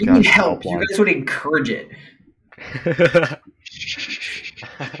Machines What do you mean podcast help? You helpline. guys would encourage it.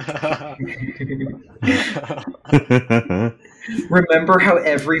 Remember how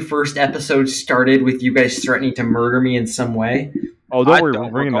every first episode started with you guys threatening to murder me in some way? Oh, don't I worry, don't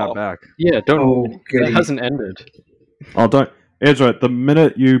we're bringing recall. that back. Yeah, don't. Oh, That goody. hasn't ended. Oh, don't, Ezra. The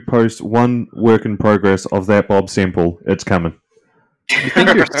minute you post one work in progress of that Bob sample, it's coming. You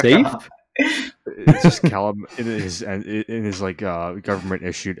think you're safe? It's just Callum in his like government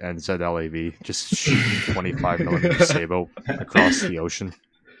issued NZLAV just shooting 25mm Sabo across the ocean.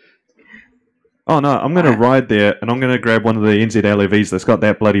 Oh no, I'm going to ride there and I'm going to grab one of the NZLAVs that's got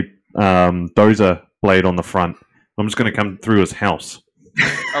that bloody dozer blade on the front. I'm just going to come through his house.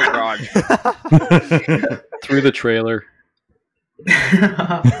 Oh God! Through the trailer.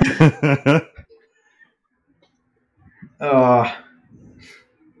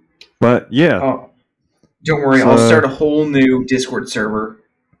 But yeah, Oh, don't worry, I'll So- start a whole new Discord server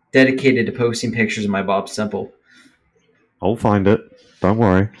dedicated to posting pictures of my Bob Simple. I'll find it. Don't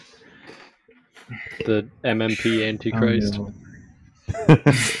worry. The MMP Antichrist.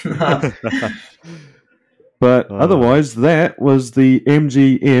 But otherwise, that was the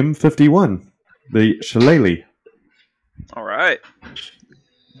MGM-51, the Shillelagh. All right.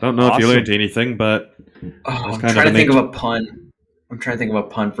 Don't know if you Awesome. learned anything, but Oh, I'm kind of trying a to think neat- of a pun. I'm trying to think of a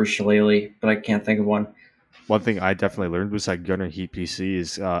pun for Shillelagh, but I can't think of one. One thing I definitely learned was that Gunner Heat PC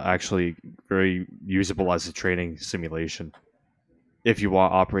is actually very usable as a training simulation if you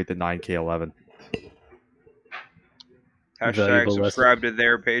want to operate the 9K11. Hashtag Valuable lesson. subscribe to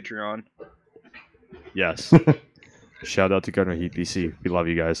their Patreon. Yes. Shout out to Gunner Heat PC. We love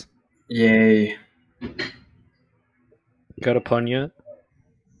you guys. Yay. Got a pun yet?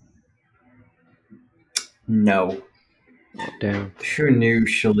 No. Damn. Who knew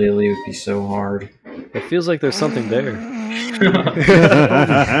Shillelagh would be so hard? It feels like there's something there.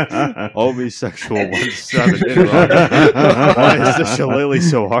 Always sexual 17 interrupt. Why is the Shillelagh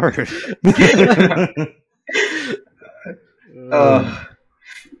so hard?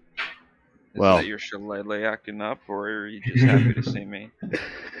 Well. Is that your Shillelagh acting up, or are you just happy to see me?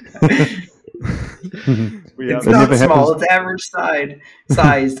 It's not small, it's average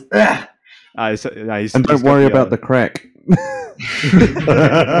size. And don't worry about the crack.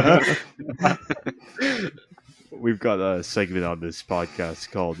 We've got a segment on this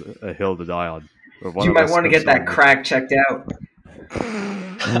podcast called A Hill to Die On. You might want to get that crack checked out.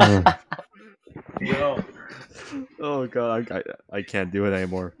 No. Oh god, I can't do it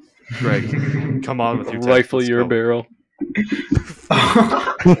anymore. Greg, come on with your Rifle your barrel.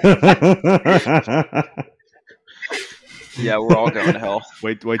 Yeah, we're all going to hell.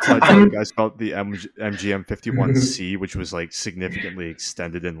 Wait till I tell you guys about the MGM-51C, which was like significantly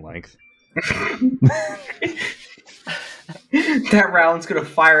extended in length. That round's gonna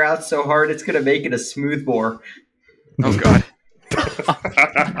fire out so hard it's gonna make it a smooth bore. Oh god.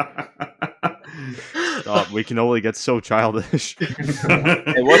 Stop, we can only get so childish.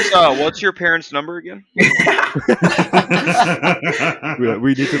 Hey, what's your parents' number again?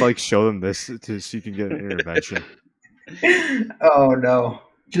 we need to like show them this so you can get an intervention. Oh no.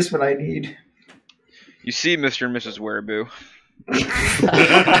 Just what I need. You see, Mr. and Mrs. Wereaboo.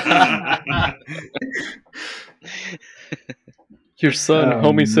 Your son,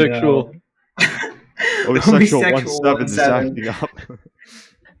 homosexual. No. Homosexual 17 is acting up.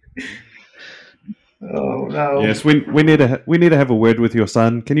 Oh no. Yes, we need to have a word with your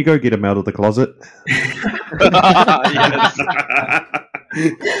son. Can you go get him out of the closet?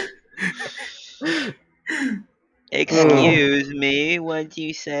 Excuse me, what'd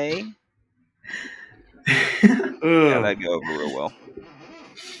you say? Yeah, that go over real well.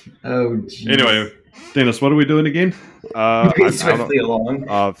 Oh geez. Anyway, Dennis, what are we doing again? Moving swiftly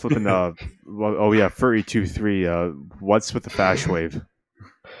along. Flipping. Oh yeah, Furry 2-3. What's with the Fash Wave?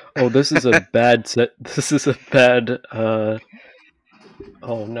 Oh, this is a bad set. This is a bad. Oh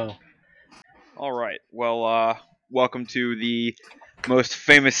no. All right. Well, welcome to the most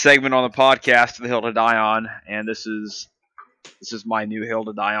famous segment on the podcast, The Hill to Die On, and this is my new hill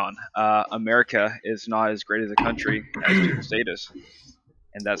to die on. America is not as great as a country as Duke State is,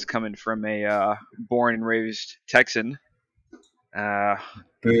 and that's coming from a born and raised Texan,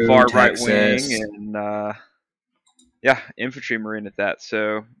 Boo, far right Texas. wing, and infantry marine at that.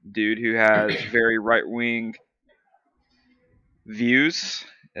 So, dude who has very right wing views.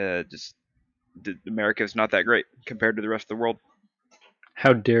 America is not that great compared to the rest of the world.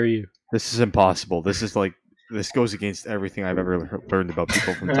 How dare you? This is impossible. This goes against everything I've ever learned about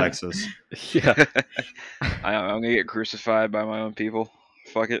people from Texas. Yeah. I'm gonna get crucified by my own people.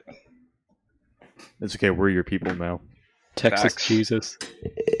 Fuck it. It's okay. We're your people now. Texas Facts. Jesus.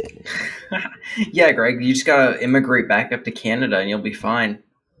 Yeah, Greg, you just gotta immigrate back up to Canada and you'll be fine.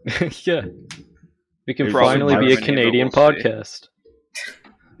 Yeah. We can Maybe finally be a Biden, Canadian but we'll see. podcast.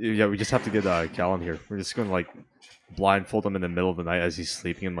 Yeah, we just have to get Callan here. We're just gonna like blindfold him in the middle of the night as he's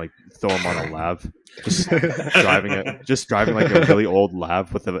sleeping and like throw him on a lav. Just driving like a really old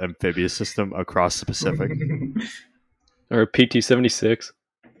lav with an amphibious system across the Pacific. Or a PT-76.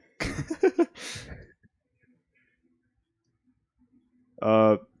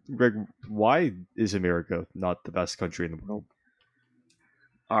 Greg, why is America not the best country in the world?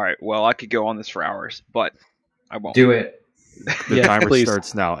 All right. Well, I could go on this for hours, but I won't. Do it. The Yeah, timer please.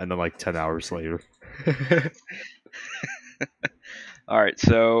 starts now, and then like 10 hours later. All right.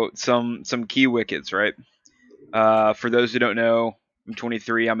 So some key wickets, right? For those who don't know, I'm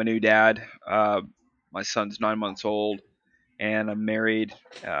 23. I'm a new dad. My son's 9 months old, and I'm married.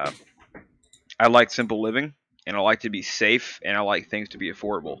 I like simple living, and I like to be safe, and I like things to be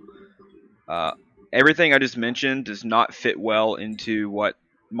affordable. Everything I just mentioned does not fit well into what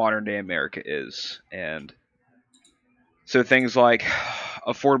modern day America is, and so things like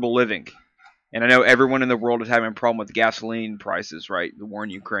affordable living. And I know everyone in the world is having a problem with gasoline prices, right? The war in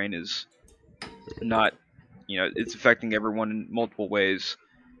Ukraine is not, it's affecting everyone in multiple ways.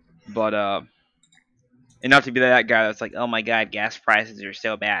 But And not to be that guy that's like, oh my god, gas prices are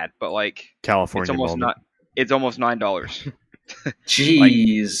so bad, but like it's California almost moment. not. It's almost $9.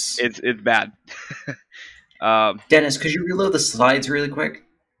 Jeez. It's bad. Dennis, could you reload the slides really quick?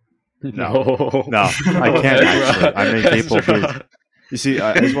 No. No, I No, can't Ezra. actually. I'm incapable of doing. Ezra. You see,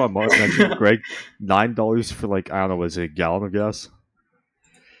 I just want to mention, Greg, $9 for like I don't know, was it a gallon of gas?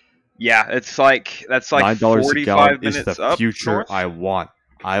 Yeah, that's like $9 a gallon 45 is minutes the up future north. I want.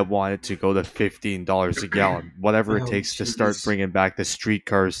 I want it to go to $15 a gallon, whatever it Oh, takes to start Jesus. bringing back the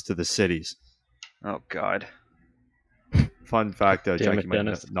streetcars to the cities. Oh god. Fun fact, Damn Jack, it, you might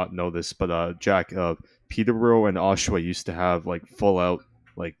Dennis. not know this, but Jack, Peterborough and Oshawa used to have like full out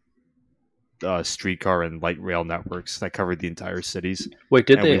like streetcar and light rail networks that covered the entire cities, Wait,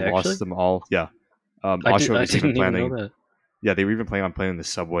 did and they we actually? lost them all. Yeah, I Oshawa was didn't even even know planning. that. Yeah, they were even planning on playing the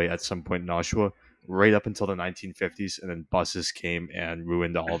subway at some point in Oshawa, right up until the 1950s, and then buses came and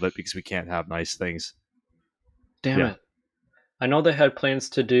ruined all of it because we can't have nice things. Damn Yeah. it. I know they had plans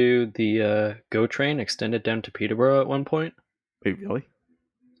to do the GO train extended down to Peterborough at one point. Wait, really?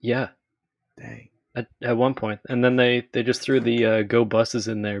 Yeah, Dang. at one point. And then they just threw the GO buses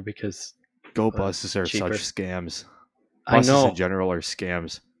in there because Go buses are cheaper. such scams. I Buses know. in general are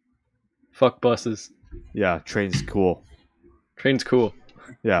scams. Fuck buses. Yeah, trains cool. Train's cool.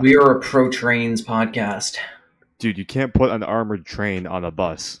 Yeah. We are a pro trains podcast. Dude, you can't put an armored train on a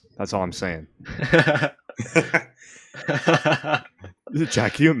bus. That's all I'm saying.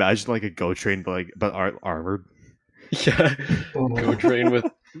 Jack, can you imagine like a go train but armored? Yeah. Oh. GO train with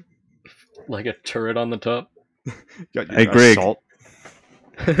like a turret on the top. Got Hey, Greg. assault.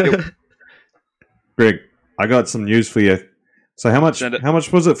 Greg, I got some news for you. So how much Send it.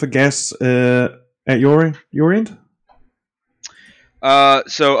 was it for gas at your end?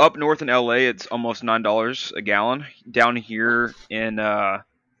 So up north in LA, it's almost $9 a gallon. Down here in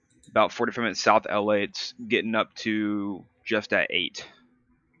about 45 minutes south of LA, it's getting up to just at 8.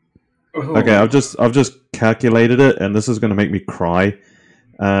 Oh. Okay, I've just calculated it, and this is going to make me cry.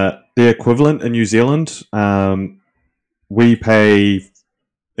 The equivalent in New Zealand, we pay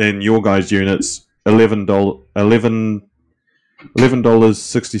in your guys' units $11.67,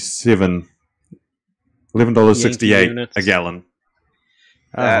 $11.68 units. a gallon.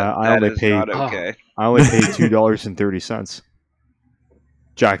 I only is pay not okay. I only pay $2.30.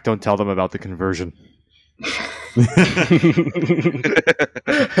 Jack, don't tell them about the conversion.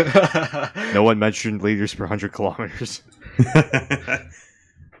 No one mentioned liters per 100 kilometers.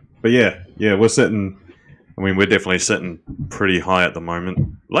 But yeah, we're sitting. I mean, we're definitely sitting pretty high at the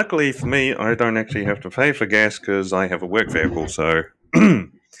moment. Luckily for me, I don't actually have to pay for gas because I have a work vehicle. So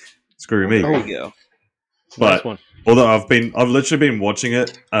screw me. There you go. But Nice one. although I've literally been watching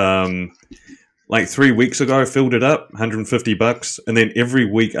it. Like 3 weeks ago, I filled it up, $150, and then every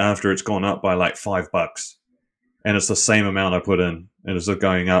week after, it's gone up by like $5, and it's the same amount I put in, and it's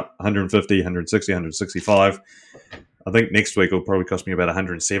going up 150, 160, 165. I think next week it'll probably cost me about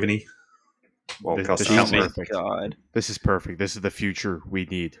 170. Well, This- cost this the is Oh company. my perfect. god. This is perfect. This is the future we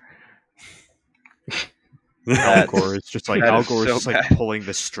need. Al That's- Gore is just like that Al is Gore is so just like bad. pulling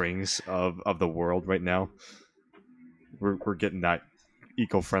the strings of the world right now. We're getting that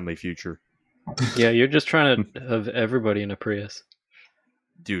eco-friendly future. Yeah, you're just trying to have everybody in a Prius.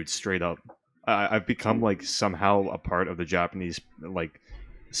 Dude, straight up. I've become like somehow a part of the Japanese like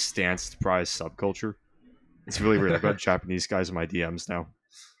stanced prize subculture. It's really weird. I've got Japanese guys in my DMs now.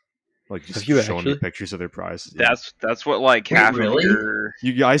 Like just Have you showing me actually? pictures of their prize. Yeah. That's what like Wait, half really? of your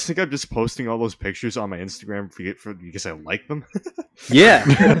You guys think I'm just posting all those pictures on my Instagram because I like them? Yeah.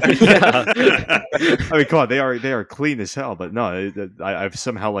 Yeah. I mean, come on, they are clean as hell, but no, I've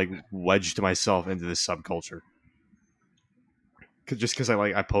somehow like wedged myself into this subculture. Just because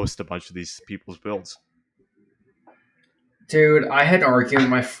I post a bunch of these people's builds. Dude, I had an argument with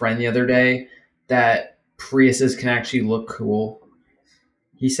my friend the other day that Priuses can actually look cool.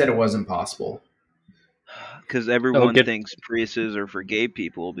 He said it wasn't possible. because everyone good. thinks Priuses are for gay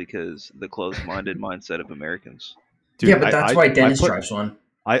people because the closed-minded mindset of Americans. Dude, yeah, but that's why Dennis put, drives one.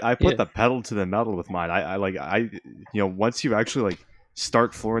 I put Yeah. the pedal to the metal with mine. Once you actually like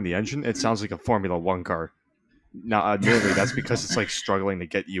start flooring the engine, it sounds like a Formula One car. Now, admittedly, that's because it's like struggling to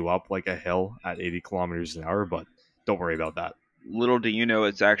get you up like a hill at 80 kilometers an hour. But don't worry about that. Little do you know,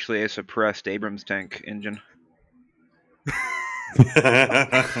 it's actually a suppressed Abrams tank engine.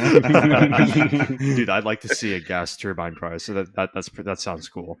 Dude, I'd like to see a gas turbine prize. So that sounds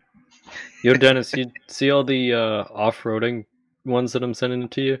cool. Yo, Dennis, you see all the off-roading ones that I'm sending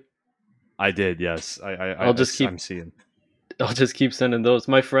to you? I did, yes. I'll just keep- I'm seeing. I'll just keep sending those.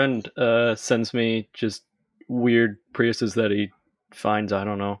 My friend sends me just weird Priuses that he finds. I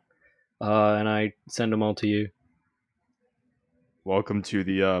don't know. and I send them all to you. Welcome to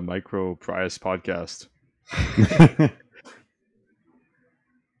the Micro Prius podcast.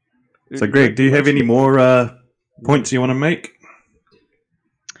 So, Greg, do you have any more points you want to make?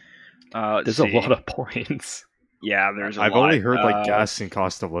 There's a lot of points. Yeah, there's a I've lot. only heard like gas and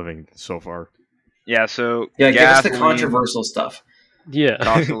cost of living so far. Yeah, so Yeah, give us the gasoline, controversial stuff. Yeah.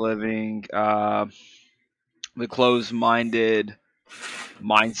 cost of living, the closed-minded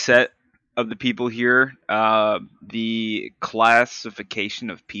mindset of the people here, the classification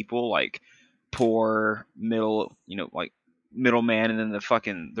of people like poor, middle, like middleman, and then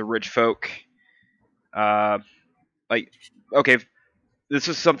the rich folk. Like, okay, this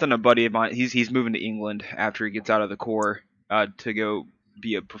is something a buddy of mine. He's moving to England after he gets out of the Corps to go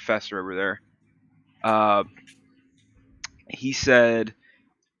be a professor over there. He said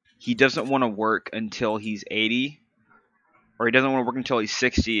he doesn't want to work until he's 80, or he doesn't want to work until he's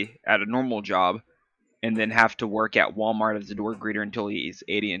 60 at a normal job, and then have to work at Walmart as a door greeter until he's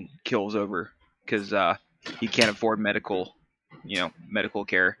 80 and kills over because he can't afford medical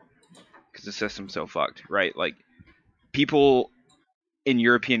care because the system's so fucked, right? Like, people in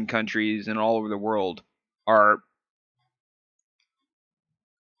European countries and all over the world are.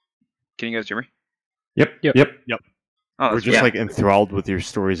 Can you guys hear me? Yep. Oh, We're that's just Yeah. like enthralled with your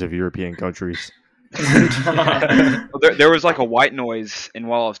stories of European countries. Well, there was like a white noise, and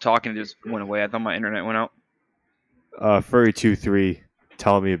while I was talking, it just went away. I thought my internet went out. Furry23,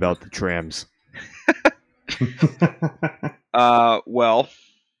 tell me about the trams. Well,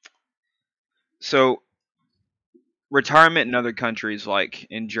 so retirement in other countries, like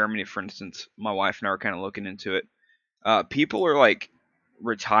in Germany, for instance, my wife and I are kind of looking into it. People are like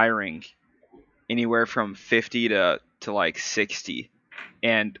retiring anywhere from 50 to like 60,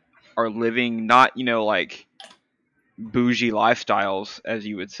 and are living not like bougie lifestyles, as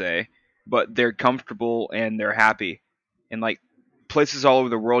you would say, but they're comfortable and they're happy. And like places all over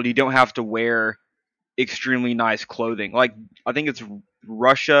the world, you don't have to wear extremely nice clothing. Like, I think it's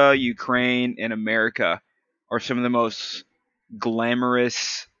Russia, Ukraine, and America are some of the most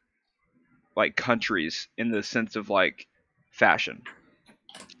glamorous like countries in the sense of like fashion.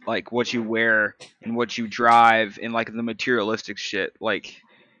 Like what you wear and what you drive and like the materialistic shit. Like,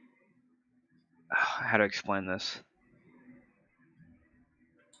 how to explain this?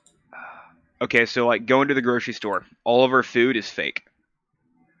 Okay, so like going to the grocery store, all of our food is fake.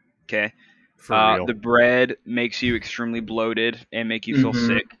 Okay, For real. the bread makes you extremely bloated and make you feel Mhm.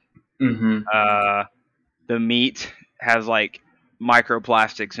 sick. Mm-hmm. The meat has like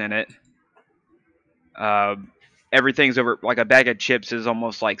microplastics in it. Everything's over, like a bag of chips is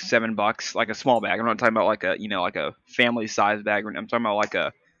almost like $7, like a small bag. I'm not talking about like a like a family size bag. I'm talking about like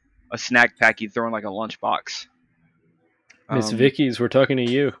a snack pack you throw in like a lunchbox. Miss Vicky's, we're talking to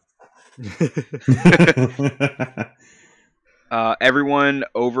you. Everyone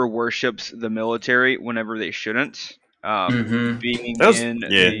over worships the military whenever they shouldn't. Being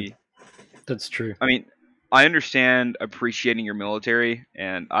That's true. I mean, I understand appreciating your military,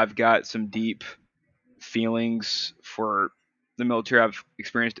 and I've got some deep feelings for the military. I've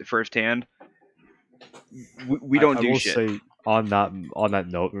experienced it firsthand. We don't I do will shit. say on that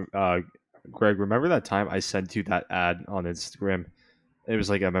note, Greg, remember that time I sent you that ad on Instagram? It was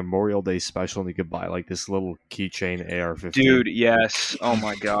like a Memorial Day special, and you could buy like this little keychain AR-15. Dude, yes. Oh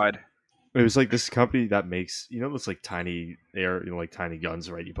my god. It was like this company that makes those like tiny like tiny guns,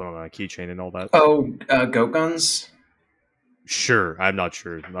 right? You put on a keychain and all that. Oh, goat guns? Sure, I'm not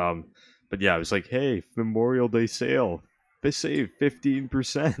sure. But yeah, it was like, hey, Memorial Day sale, they save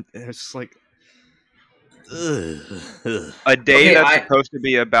 15%. And it's just like, ugh. A day Okay, that's supposed to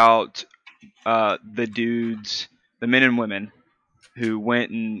be about the dudes, the men and women who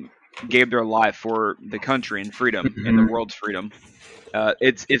went and gave their life for the country and freedom and the world's freedom.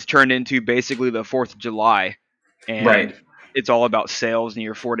 It's turned into basically the 4th of July, and Right. it's all about sales and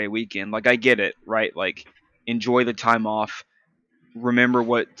your 4-day weekend. Like, I get it, right? Like, enjoy the time off. Remember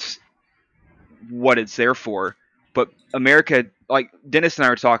what it's there for. But America, like Dennis and I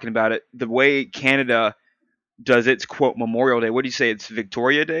were talking about it, the way Canada does its quote Memorial Day. What do you say? It's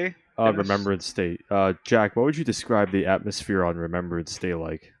Victoria Day? Dennis? Remembrance Day. Jack, what would you describe the atmosphere on Remembrance Day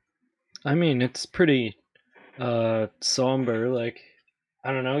like? I mean, it's pretty somber. Like,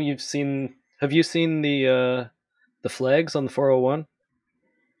 I don't know. Have you seen the flags on the 401?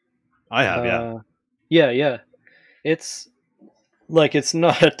 I have, yeah. Yeah. It's like, it's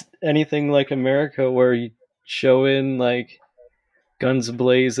not anything like America where you show in like guns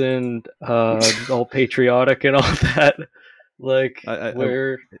blazing, all patriotic and all that. Like, I-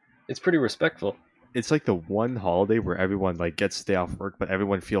 where it's pretty respectful. it's like the one holiday where everyone like gets a day off work, but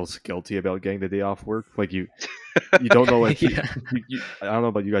everyone feels guilty about getting the day off work. Like you don't know if Yeah. I don't know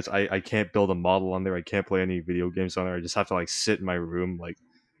about you guys. I can't build a model on there. I can't play any video games on there. I just have to like sit in my room like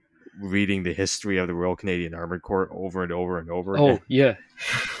reading the history of the Royal Canadian Armored Corps over and over and over again. Oh yeah,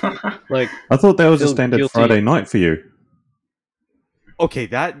 like I thought that was a feel standard guilty. Friday night for you. Okay,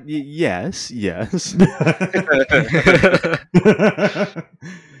 that yes.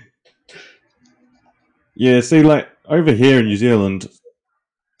 Yeah, see, like over here in New Zealand,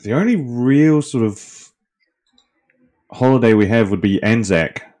 the only real sort of holiday we have would be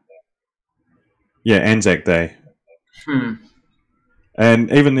Anzac. Yeah, Anzac Day.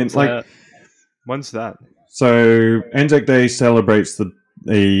 And even then, What's like, that? When's that? so Anzac Day celebrates the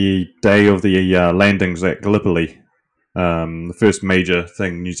day of the landings at Gallipoli, the first major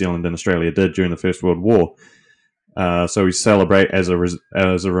thing New Zealand and Australia did during the First World War. So we celebrate as a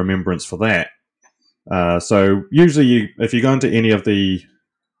remembrance for that. So usually, if you go into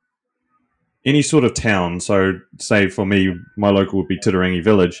any sort of town, so say for me, my local would be Titirangi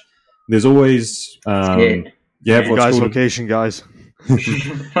Village. There's always Shit. you have You what's guys' called. location, guys.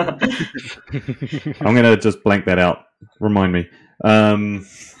 I'm gonna just blank that out. Remind me. But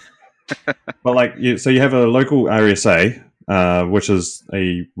like, so you have a local RSA, which is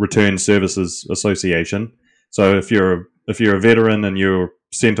a Return Services Association. So if you're a veteran and you're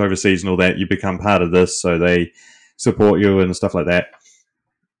sent overseas and all that, you become part of this. So they support you and stuff like that.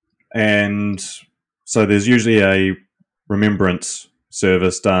 And so there's usually a remembrance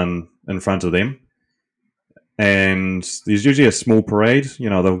service done in front of them. And there's usually a small parade. You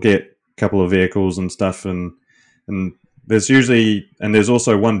know, they'll get a couple of vehicles and stuff, and there's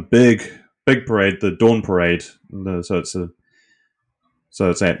also one big parade, the Dawn Parade. So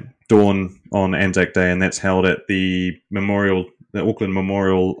it's at dawn on Anzac Day, and that's held at the Auckland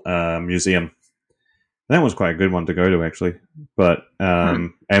Memorial Museum. That was quite a good one to go to, actually. But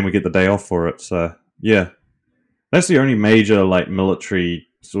and we get the day off for it. So yeah, that's the only major like military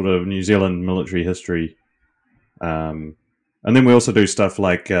sort of New Zealand military history. And then we also do stuff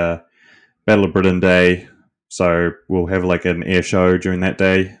like Battle of Britain Day. So we'll have like an air show during that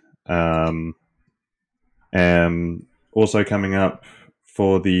day. And also coming up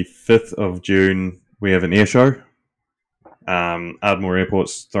for the 5th of June, we have an air show. Ardmore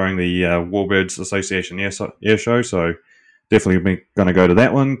Airport's throwing the Warbirds Association air show, so definitely going to go to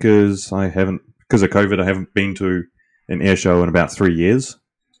that one because of COVID, I haven't been to an air show in about 3 years.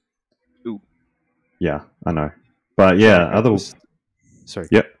 Ooh. Yeah, I know. But yeah, Sorry.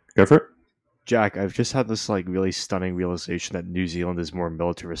 Yep, go for it. Jack, I've just had this like really stunning realization that New Zealand is more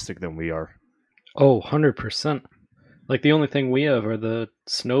militaristic than we are. Oh, 100%. Like the only thing we have are the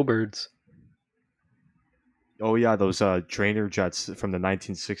snowbirds. Oh yeah, those trainer jets from the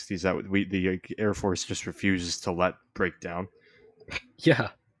 1960s that the Air Force just refuses to let break down. Yeah.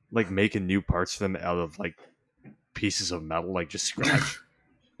 Like making new parts for them out of like pieces of metal, like just scratch.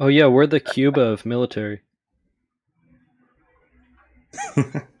 Oh yeah, we're the Cuba of military.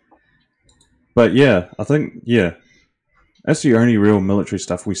 But yeah, I think that's the only real military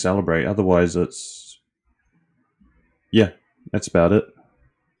stuff we celebrate. Otherwise, that's about it.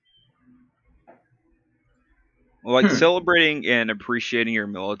 Well, like celebrating and appreciating your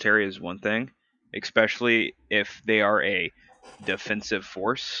military is one thing, especially if they are a defensive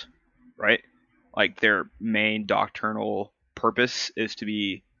force, right? Like their main doctrinal purpose is to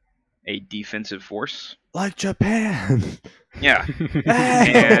be a defensive force. Like Japan. Yeah.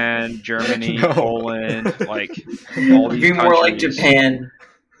 Hey! And Germany, No. Poland, like all these Be more like countries. Japan.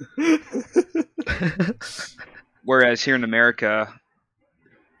 Whereas here in America,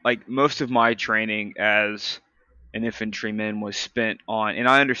 like most of my training as an infantryman was spent on, and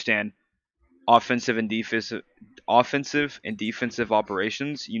I understand offensive and defensive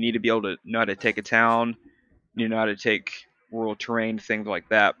operations. You need to be able to know how to take a town, you know how to take rural terrain, things like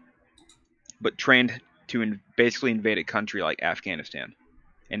that. But trained to basically invade a country like Afghanistan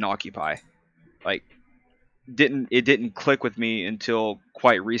and occupy, like it didn't click with me until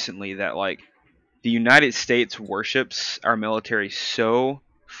quite recently that like the United States worships our military so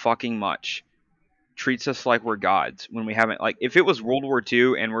fucking much, treats us like we're gods when we haven't. Like if it was World War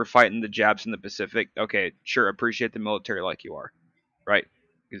II and we're fighting the Japs in the Pacific, okay, sure, appreciate the military like you are, right?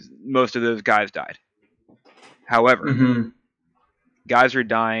 Because most of those guys died. However, guys are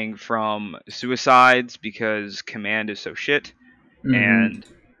dying from suicides because command is so shit, and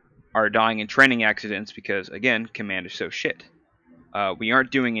are dying in training accidents because again command is so shit. We aren't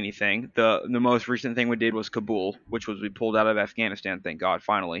doing anything. The most recent thing we did was Kabul, which was we pulled out of Afghanistan, thank God,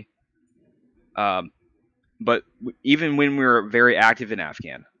 finally. But even when we were very active in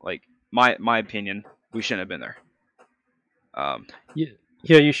Afghan, like my opinion, we shouldn't have been there.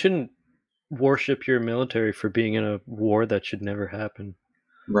 Yeah, you shouldn't worship your military for being in a war that should never happen.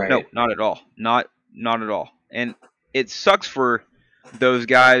 Right. No, not at all. Not at all. And it sucks for those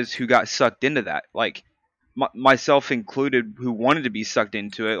guys who got sucked into that. Like myself included, who wanted to be sucked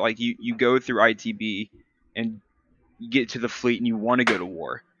into it. Like you go through ITB and you get to the fleet and you want to go to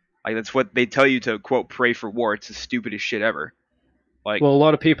war. Like that's what they tell you to quote pray for war. It's the stupidest shit ever. Like Well, a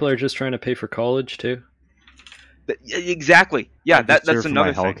lot of people are just trying to pay for college too. Exactly. Yeah, I'm just here that's for my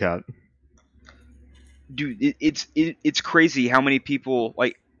another thing. Hellcat. Dude, it's crazy how many people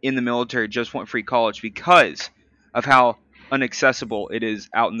like in the military just want free college because of how inaccessible it is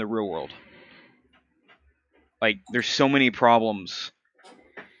out in the real world. Like there's so many problems.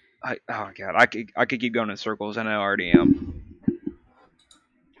 Oh god, I could keep going in circles, and I already am.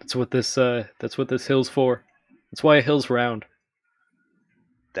 That's what this hill's for. That's why a hill's round.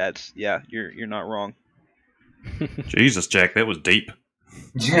 You're not wrong. Jesus, Jack, that was deep.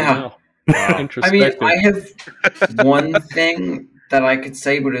 Yeah. Wow. I mean, Introspective. I have one thing that I could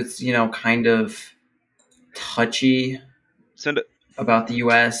say, but it's, kind of touchy Send it. about the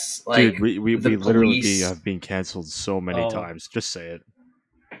U.S. Like, Dude, we the literally police. have been canceled so many Oh. times. Just say it.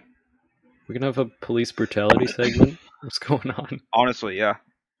 We're gonna have a police brutality segment. What's going on? Honestly, yeah.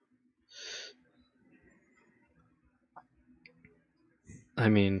 I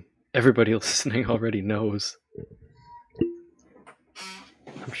mean, everybody listening already knows.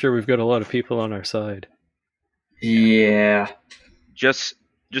 I'm sure we've got a lot of people on our side. Yeah. Just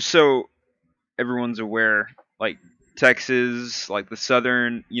so everyone's aware, like Texas, like the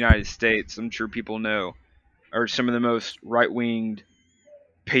southern United States, I'm sure people know, are some of the most right-winged,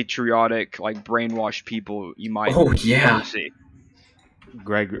 patriotic, like brainwashed people you might Oh, yeah. ever see.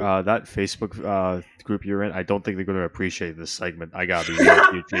 Greg, that Facebook group you're in, I don't think they're going to appreciate this segment. I gotta be real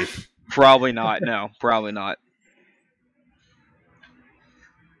with you, Chief. Probably not. No, probably not.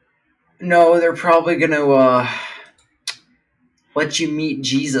 No, they're probably going to let you meet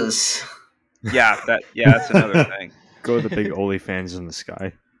Jesus. Yeah, that's another thing. Go to the big OnlyFans in the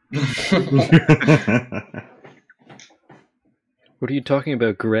sky. What are you talking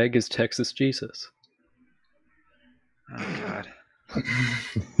about? Greg is Texas Jesus. Oh god.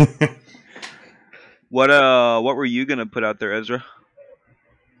 What were you gonna put out there, Ezra?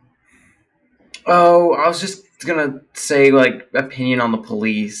 Oh, I was just going to say, like, opinion on the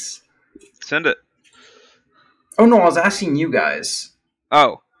police. Send it. Oh, no, I was asking you guys.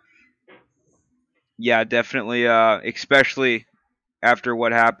 Oh. Yeah, definitely. Especially after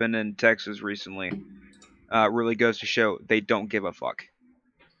what happened in Texas recently, really goes to show they don't give a fuck.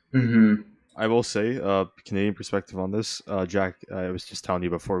 Mm-hmm. I will say, Canadian perspective on this, Jack, I was just telling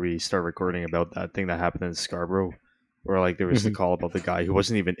you before we start recording about that thing that happened in Scarborough, where like there was the call about the guy who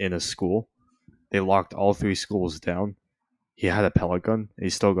wasn't even in a school. They locked all 3 schools down. He had a pellet gun, and he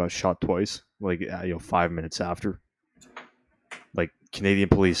still got shot twice, like 5 minutes after. Like Canadian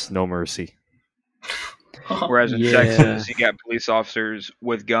police, no mercy. Whereas in Yeah. Texas, you got police officers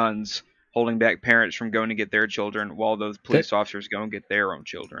with guns holding back parents from going to get their children, while those police officers go and get their own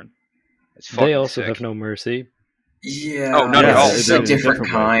children. It's fucking They also sick. have no mercy. Yeah. Oh, not at all. It's a It's a different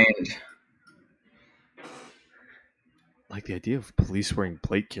different way. kind. Like the idea of police wearing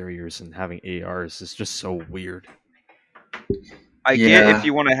plate carriers and having ARs is just so weird. I get Yeah. if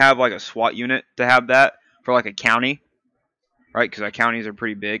you want to have like a SWAT unit to have that for like a county, right? Because our counties are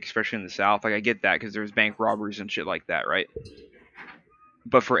pretty big, especially in the South. Like I get that because there's bank robberies and shit like that, right?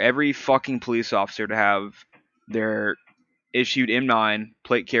 But for every fucking police officer to have their issued M9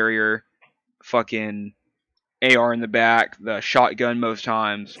 plate carrier, fucking AR in the back, the shotgun most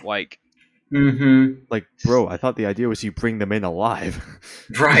times, like Mm-hmm. Like, bro, I thought the idea was you bring them in alive.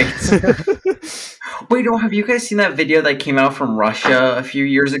 Right. Wait, no, have you guys seen that video that came out from Russia a few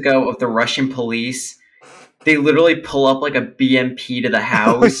years ago of the Russian police? They literally pull up like a BMP to the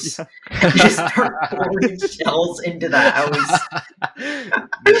house and just start pouring shells into the house.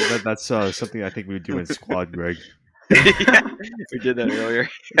 That's something I think we would do in squad, Greg. yeah, we did that earlier.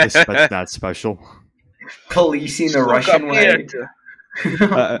 Not special. Policing the Russian way.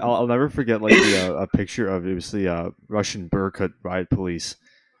 I'll never forget like a picture of it was the Russian Berkut riot police.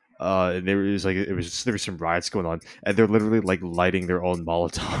 And there was some riots going on, and they're literally like lighting their own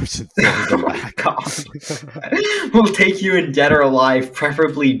Molotovs and throwing them Oh my back. god! We'll take you in dead or alive,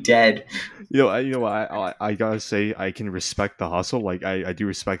 preferably dead. I gotta say I can respect the hustle. Like I do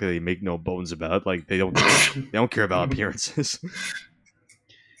respect that they make no bones about it. Like they don't care about appearances.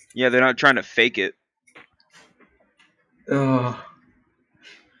 Yeah, they're not trying to fake it. Ugh.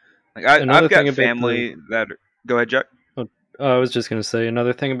 Like Another I've got thing about family that. Go ahead, Jack. I was just gonna say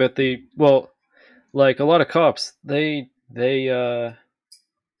another thing about like a lot of cops, they are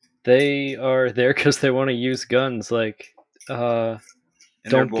there because they want to use guns. Like, And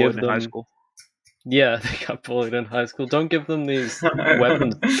they're don't bullied give in high them. school. Yeah, they got bullied in high school. Don't give them these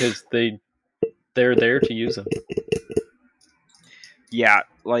weapons because they're there to use them. Yeah,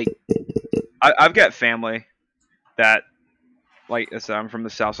 like I've got family that, like I said, I'm from the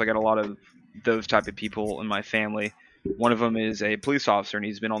South, so I got a lot of those type of people in my family. One of them is a police officer, and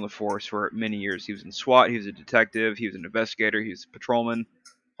he's been on the force for many years. He was in SWAT, he was a detective, he was an investigator, he was a patrolman.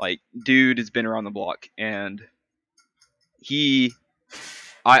 Like, dude has been around the block, and he,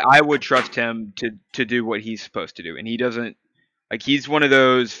 I would trust him to do what he's supposed to do, and he doesn't. Like, he's one of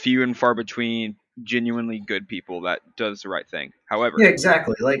those few and far between genuinely good people that does the right thing. However, Yeah,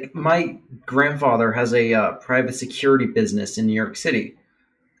 exactly. Like my grandfather has a private security business in New York City.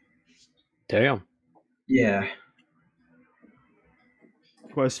 Damn. Yeah.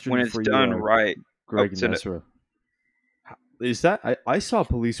 Question when it's for you, done right, Greg and so Ezra. Is that I saw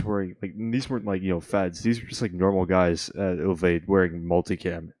police wearing like these weren't like feds. These were just like normal guys at Ovade wearing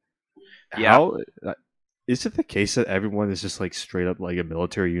multicam. Yeah. How is it the case that everyone is just like straight up like a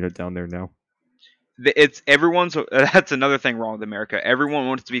military unit down there now? it's everyone's. That's another thing wrong with America. Everyone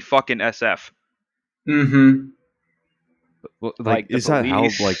wants to be fucking SF. Mm-hmm. Well, Like the is that how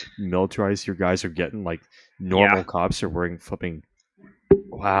police. like militarized your guys are getting? Like normal Yeah. cops are wearing flipping.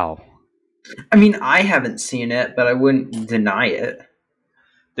 Wow. I mean, I haven't seen it, but I wouldn't deny it.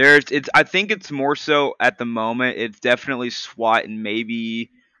 I think it's more so at the moment. It's definitely SWAT and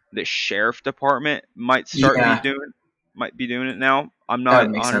maybe the sheriff department might Yeah, be doing it now. I'm that not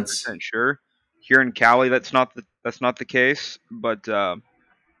would make 100% sense. sure. Here in Cali, that's not the case. But it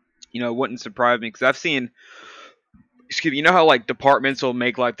wouldn't surprise me because I've seen. Excuse me. You know how like departments will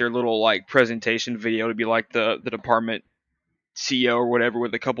make like their little like presentation video to be like the department CEO or whatever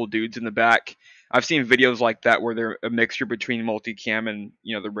with a couple dudes in the back. I've seen videos like that where they're a mixture between multicam and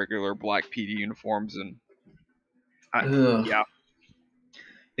the regular black PD uniforms, and Ugh. yeah,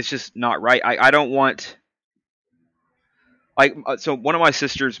 it's just not right. I don't want like so. One of my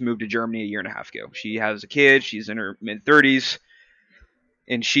sisters moved to Germany a year and a half ago. She has a kid. She's in her mid 30s,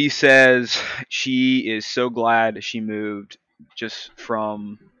 and she says she is so glad she moved just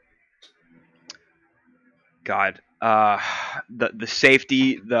from God, the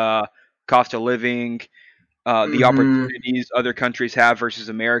safety, the cost of living, the Mm-hmm. opportunities other countries have versus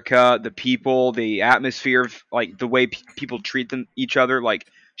America, the people, the atmosphere, of, like the way people treat each other. Like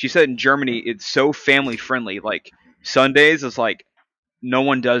she said, in Germany, it's so family friendly. Like Sundays is like no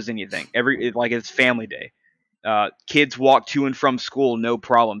one does anything. Like it's family day. Kids walk to and from school, no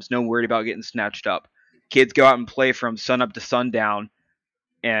problems, no worried about getting snatched up. Kids go out and play from sun up to sundown,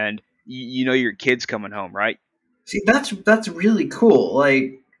 and you know your kid's coming home, right? See, that's really cool.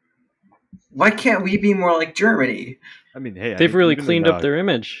 Like, why can't we be more like Germany? I mean, hey, They've really even in cleaned up their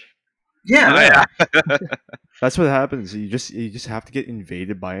image. Yeah. Yeah. that's what happens. You just have to get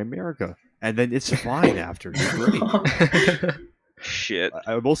invaded by America, and then it's fine after. You're great. Shit.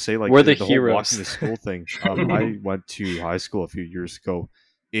 I will say, like We're the whole heroes. walking to school thing. I went to high school a few years ago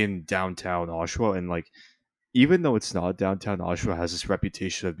in downtown Oshawa, and like even though it's not downtown, Oshawa has this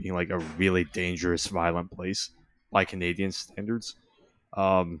reputation of being like a really dangerous, violent place by Canadian standards.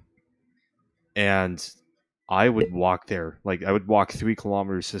 Um, and I would walk there. Like I would walk 3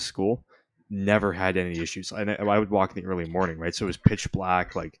 kilometers to school. Never had any issues. And I would walk in the early morning, right? So it was pitch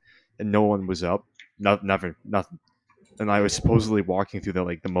black, like, and no one was up. Nothing. And I was supposedly walking through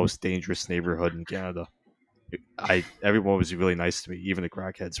the most dangerous neighborhood in Canada. Everyone was really nice to me. Even the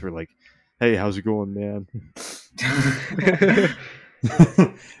crackheads were like, "Hey, how's it going, man?"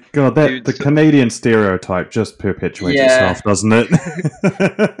 God, Dude, the Canadian stereotype just perpetuates Yeah. itself, doesn't it?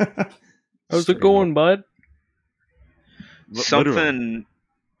 How's Straight it going, up. bud? Literally.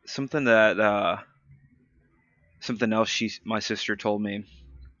 something that something else my sister told me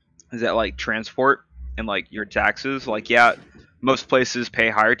is that like transport and like your taxes, like yeah, most places pay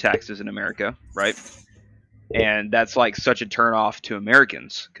higher taxes in America, right? And that's like such a turnoff to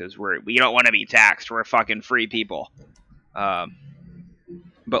Americans because we don't want to be taxed. We're fucking free people. Um,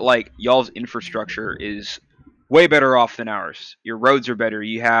 but like y'all's infrastructure is way better off than ours. Your roads are better.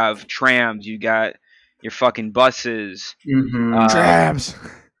 You have trams. You got your fucking buses. Mm-hmm. Trams.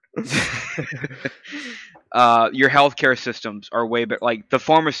 Your healthcare systems are way better. Like the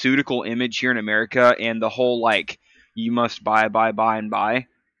pharmaceutical image here in America and the whole like you must buy, and buy.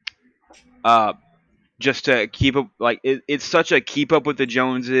 Just to keep up, like it's such a keep up with the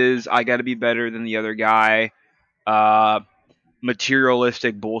Joneses. I got to be better than the other guy.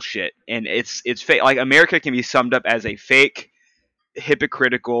 Materialistic bullshit, and it's fake. Like America can be summed up as a fake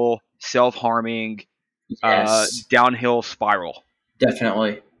hypocritical, self-harming, Yes, downhill spiral.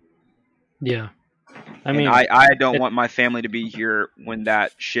 definitely. Yeah. I And mean, I don't it- want my family to be here when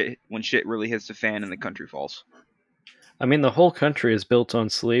shit really hits the fan and the country falls. the whole country is built on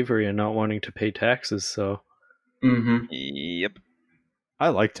slavery and not wanting to pay taxes. So Hmm. Yep. I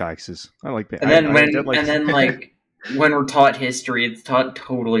like taxes. I like pay. And then I get like when we're taught history, it's taught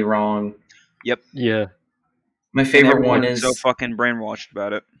totally wrong. Yep. yeah, My And favorite one everyone's is so fucking brainwashed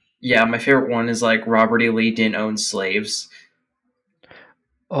about it. yeah, my favorite one is like Robert E. Lee didn't own slaves.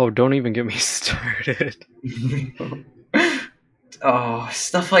 oh, don't even get me started. Oh,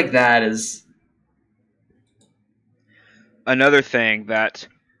 stuff like that is Another thing that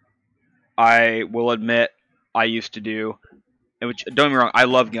I will admit I used to do, and which don't get me wrong, I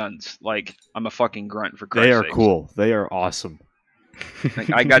love guns. Like I'm a fucking grunt for Christ's they are sakes. cool. They are awesome.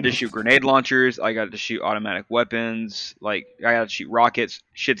 Like I got to shoot grenade launchers, I got to shoot automatic weapons, like I got to shoot rockets,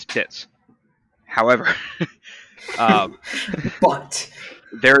 shit's tits. However, um, but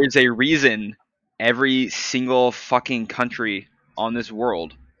there is a reason every single fucking country on this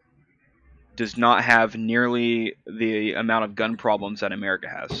world does not have nearly the amount of gun problems that America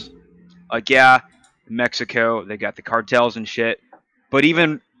has. Like, yeah, Mexico, they got the cartels and shit, but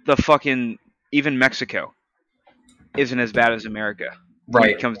even Mexico isn't as bad as America when it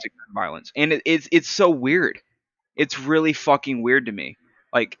right. comes to gun violence, and it's so weird. It's really fucking weird to me.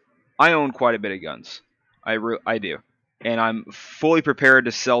 Like, I own quite a bit of guns, I do, and I'm fully prepared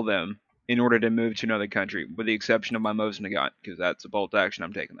to sell them in order to move to another country, with the exception of my Mosin Nagant, because that's a bolt action.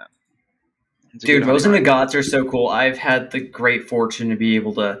 I'm taking that. It's a Dude, good hunting Mosin rifle. Nagants are so cool. I've had the great fortune to be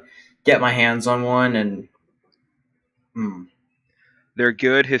able to get my hands on one, and They're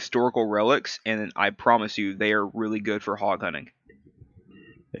good historical relics, and I promise you, they are really good for hog hunting.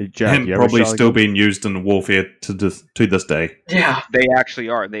 Hey, Jack, And you ever probably shot a still gun? being used in warfare to this day. yeah, They actually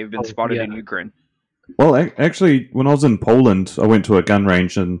are. They've been Oh, spotted yeah. in Ukraine. Well, actually, when I was in Poland, I went to a gun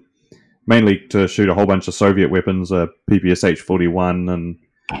range and mainly to shoot a whole bunch of Soviet weapons, PPSH-41 and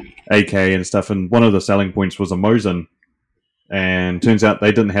AK and stuff. And one of the selling points was a Mosin, and turns out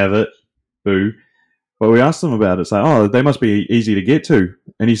they didn't have it. Boo! But we asked them about it. It's like, oh, they must be easy to get to.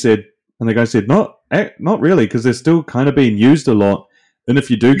 And the guy said, not really, because they're still kind of being used a lot. And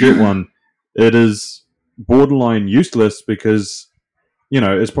if you do get one, it is borderline useless because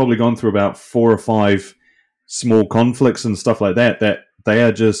it's probably gone through about 4 or 5 small conflicts and stuff like that they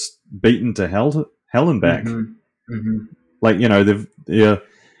are just beaten to hell and back. Like there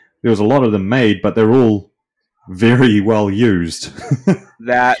was a lot of them made, but they're all very well used.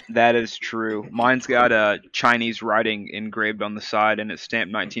 That is true. Mine's got a Chinese writing engraved on the side, and it's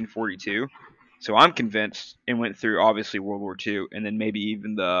stamped 1942. So I'm convinced it went through obviously World War II, and then maybe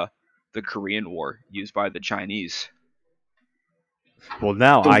even the Korean War used by the Chinese. Well,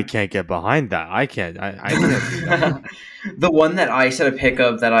 now The- I can't get behind that. I can't do that. The one that I sent a pic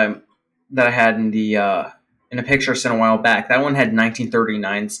of that I had in a picture sent a while back. That one had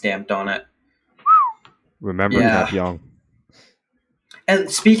 1939 stamped on it. Remember, Yeah. Cap Young.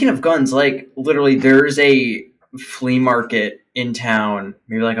 And speaking of guns, like literally, there's a flea market in town,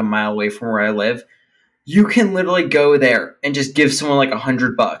 maybe like a mile away from where I live. You can literally go there and just give someone like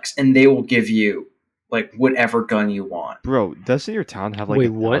 $100, and they will give you like whatever gun you want. Bro, doesn't your town have like Wait,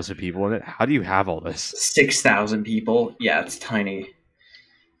 1,000 people in it? How do you have all this? 6,000 people. Yeah, it's tiny.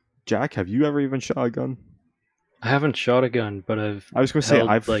 Jack, have you ever even shot a gun? I haven't shot a gun, but I've I was going to say held,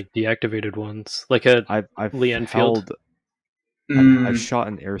 I've like deactivated ones, like a I've Lee Enfield. held Mm. I've shot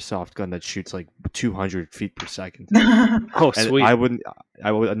an airsoft gun that shoots like 200 feet per second. Oh, And sweet! I wouldn't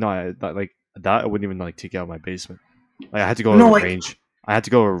like that. I wouldn't even like take it out of my basement. Like I had to go No, to a like- range. I had to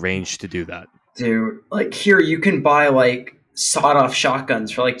go to a range to do that. Dude, like here you can buy like sawed-off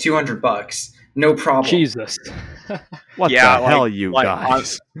shotguns for like $200. No problem. Jesus, What Yeah, the like- hell, you like,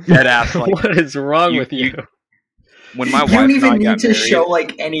 guys? Dead ass. Like, what is wrong with you? when my You wife don't and I even need got to married, show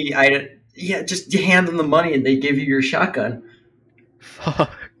like any item. Yeah, just you hand them the money and they give you your shotgun.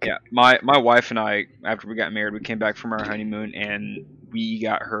 Fuck. yeah, my wife and I, after we got married, we came back from our honeymoon and we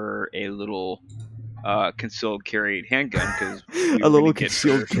got her a little concealed carry handgun because A little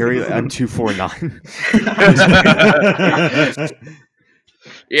concealed carry M249.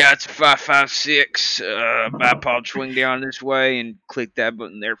 Yeah, it's 5.56. Bipod swing down this way and click that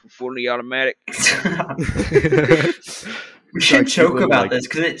button there for fully automatic. We should cute joke little, about like- this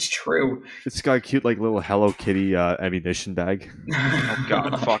because it's true. It's got a cute like little Hello Kitty ammunition bag Oh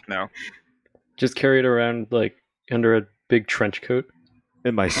God, fuck no. Just carry it around like under a big trench coat.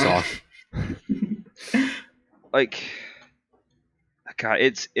 in my sock. Like, God,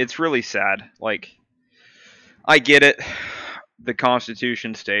 it's really sad. Like, I get it. the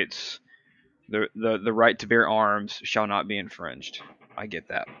Constitution states the right to bear arms shall not be infringed. I get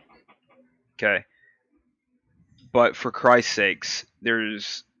that. Okay. But for Christ's sakes,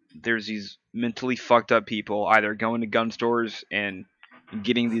 there's these mentally fucked up people either going to gun stores and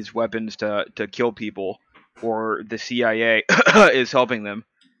getting these weapons to kill people, or the CIA is helping them.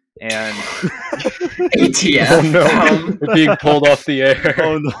 And ATF. Oh no, Um, we're being pulled off the air.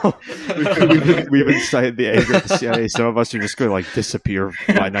 Oh no, we've incited the anger of the CIA. Some of us are just going to like disappear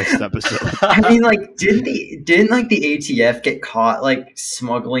by next episode. I mean, like, didn't like the ATF get caught like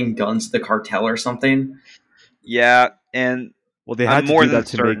smuggling guns to the cartel or something? yeah, and Well, they I'm had to more do than that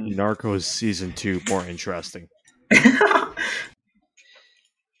to certain. make Narcos season 2 more interesting.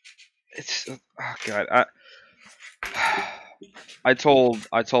 It's oh god. I told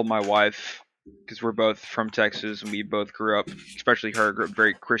my wife, because we're both from Texas and we both grew up, especially her, grew up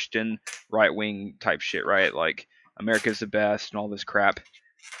very Christian, right wing type shit, right? Like America's the best and all this crap.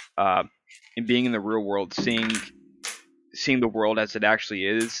 And being in the real world, seeing the world as it actually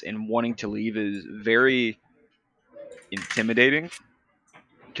is, and wanting to leave is very intimidating.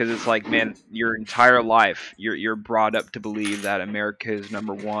 Because it's like, man, your entire life you're brought up to believe that America is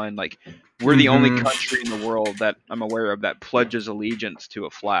number one. Like, we're the only Mhm. country in the world that I'm aware of that pledges allegiance to a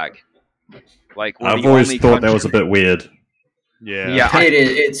flag. Like, we're I've the always only thought that was a country- bit weird. Yeah,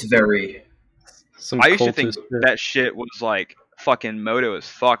 It's very. Some I used to think cultist shit. that shit was like fucking moto as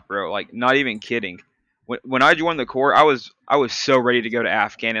fuck, bro. Like, not even kidding. When I joined the Corps, I was so ready to go to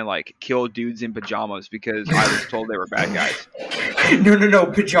Afghan and like kill dudes in pajamas because I was told they were bad guys. No.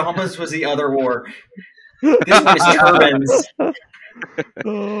 Pajamas was the other war. This was turbans.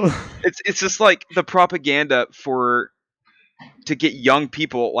 Oh. It's just like the propaganda to get young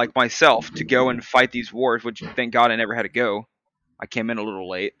people like myself to go and fight these wars, which thank God I never had to go. I came in a little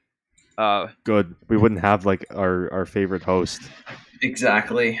late. Good. We wouldn't have like our favorite host.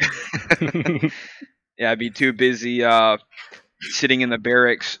 Exactly. Yeah, I'd be too busy sitting in the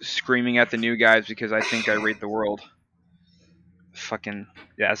barracks screaming at the new guys because I think I rate the world. Fucking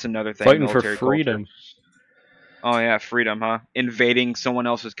yeah, that's another thing. Fighting for military freedom. culture. Oh yeah, freedom, huh? Invading someone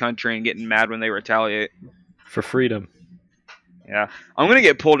else's country and getting mad when they retaliate. For freedom. Yeah, I'm gonna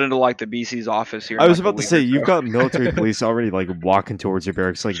get pulled into like the BC's office here. in, I was like, a about to week say, or you've so. got military police already like walking towards your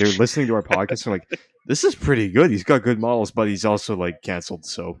barracks. Like they're listening to our podcast. And like, this is pretty good. He's got good models, but he's also like canceled.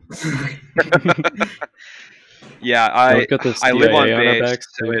 So Yeah, We've got the I live on CIA on our base, backs,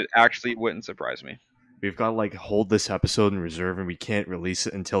 so too. it actually wouldn't surprise me. we've got to like hold this episode in reserve, and we can't release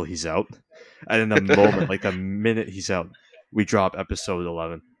it until he's out. And in the moment, like the minute he's out, we drop episode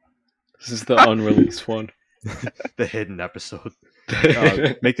 11, This is the unreleased one. the hidden episode.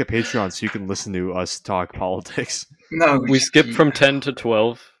 Make a Patreon so you can listen to us talk politics. No, We skipped from 10 to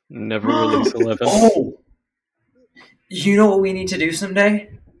 12. Never release 11. Oh, you know what we need to do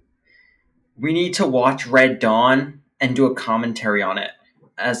someday? We need to watch Red Dawn and do a commentary on it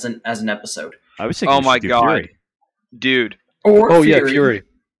as an episode. I was thinking, Oh we my should do God. Fury. Dude, Or Oh, Fury. yeah, Fury.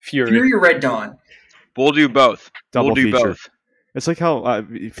 Fury or Red Dawn. we'll do both. Double we'll do feature. both. It's like how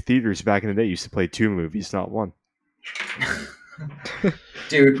theaters back in the day used to play 2 movies, not 1.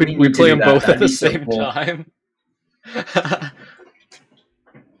 Dude, We need to play do them that. both That'd at the be so same cool. time.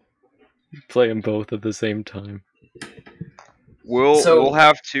 Play them both at the same time. We'll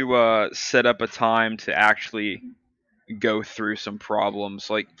have to set up a time to actually go through some problems.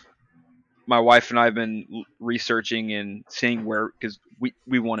 Like, my wife and I have been researching and seeing where, because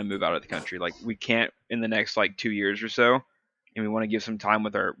we want to move out of the country. Like, we can't in the next like 2 years or so, and we want to give some time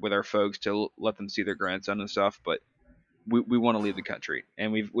with our folks to let them see their grandson and stuff. But we want to leave the country,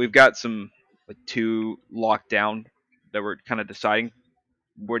 and we've got some like 2 locked down that we're kind of deciding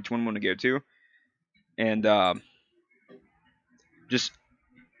which one we want to go to, and I'll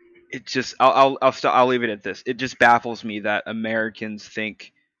leave it at this. It just baffles me that Americans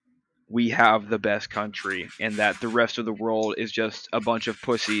think we have the best country and that the rest of the world is just a bunch of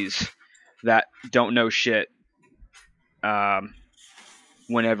pussies that don't know shit.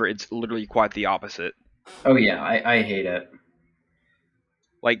 Whenever it's literally quite the opposite. Oh yeah, I hate it.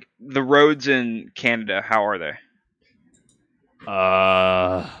 Like, the roads in Canada, how are they?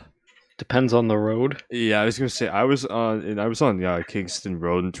 Depends on the road. Yeah, I was gonna say I was on Kingston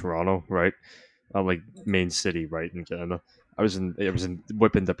Road in Toronto, right? Like main city, right in Canada. I was in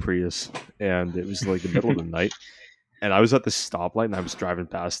whipping the Prius, and it was like the middle of the night, and I was at the stoplight, and I was driving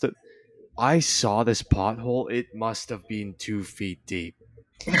past it. I saw this pothole. It must have been 2 feet deep,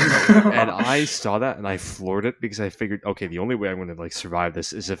 and I saw that, and I floored it because I figured, okay, the only way I'm gonna like survive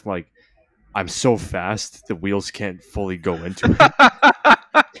this is if like I'm so fast the wheels can't fully go into it.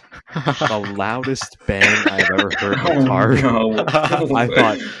 The loudest bang I've ever heard in a Oh car. no! I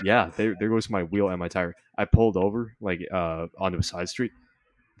thought, yeah, there goes my wheel and my tire. I pulled over like onto a side street.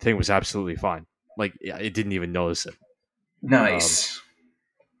 The thing was absolutely fine. Like it didn't even notice it. Nice.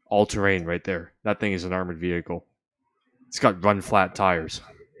 All terrain right there. That thing is an armored vehicle. It's got run flat tires.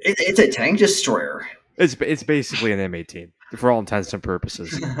 It's a tank destroyer. It's basically an M18 for all intents and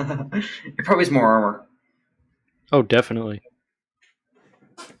purposes. It probably has more armor. Oh, definitely.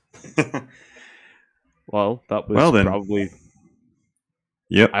 Well, that was Well, then. probably.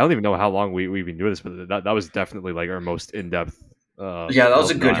 Yep. I don't even know how long we've been doing this, but that was definitely like our most in depth. Yeah, that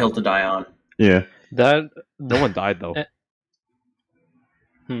was a good hill to die on. Yeah. That No one died though.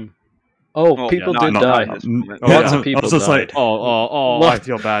 Oh, Well, people yeah, did not die. in this moment. Lots Yeah. of people I was just died. like, Oh! I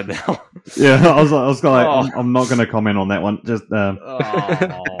feel bad now. yeah. I was like, Oh. I'm not going to comment on that one. Just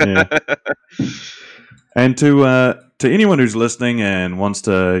Oh. yeah. And to anyone who's listening and wants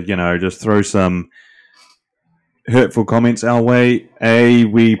to, just throw some hurtful comments our way,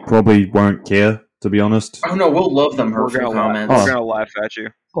 we probably won't care, to be honest. Oh no, we'll love them We're hurtful gonna comments. we're gonna laugh at you.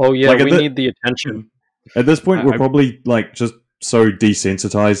 Oh yeah, Like, at we the- need the attention. At this point, we're I- probably like just so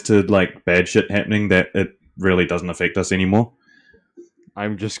desensitized to like bad shit happening that it really doesn't affect us anymore.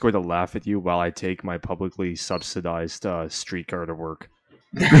 I'm just going to laugh at you while I take my publicly subsidized streetcar to work.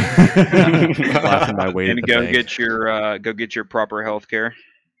 Laughing my way to And the go bank. get your proper health care.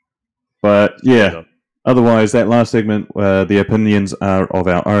 But yeah, Yep. otherwise, that last segment, the opinions are of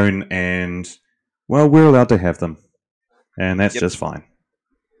our own, and well, we're allowed to have them, and that's Yep. just fine.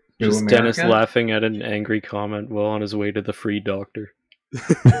 Just America? Dennis laughing at an angry comment while on his way to the free doctor.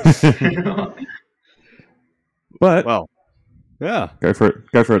 But Well, yeah. go for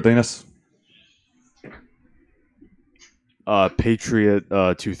it, Dennis. Patriot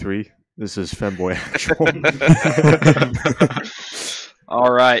 2-3. This is Femboy Actual.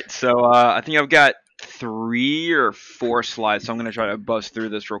 All right, so I think I've got 3 or 4 slides, so I'm gonna try to buzz through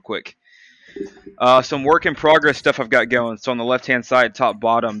this real quick. Some work in progress stuff I've got going. So on the left-hand side, top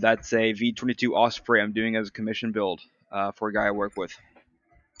bottom, that's a V22 Osprey I'm doing as a commission build for a guy I work with.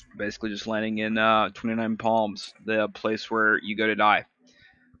 Basically just landing in 29 Palms, the place where you go to die.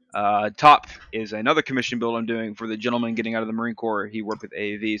 Top is another commission build I'm doing for the gentleman getting out of the Marine Corps. He worked with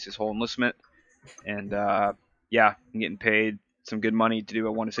AAVs his whole enlistment. And yeah, I'm getting paid some good money to do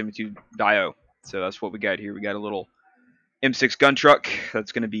a 1-72 Dio. So that's what we got here. We got a little M6 gun truck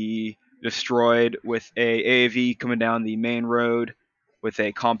that's going to be destroyed with a AAV coming down the main road with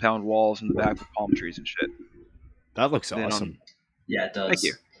a compound walls in the back with palm trees and shit. That looks Then awesome. Yeah, it does. Thank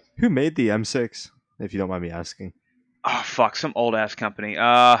you. Who made the M6, if you don't mind me asking? Oh fuck, some old ass company.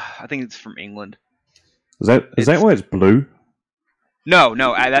 I think it's from England. Is that why it's blue? No,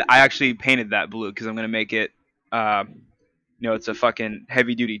 I actually painted that blue because I'm gonna make it. It's a fucking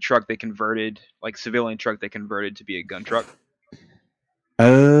heavy duty truck they converted, like civilian truck they converted to be a gun truck.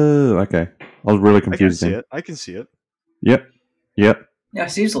 Oh, okay. I was really I can confused see then. it. I can see it. Yep. Yeah,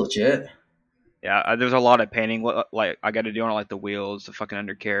 seems legit. Yeah, there's a lot of painting like I got to do on it, like the wheels, the fucking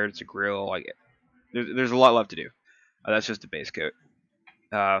undercarriage, the grill. Like, there's a lot left to do. That's just the base coat.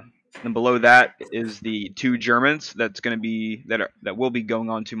 Then below that is the 2 Germans that will be going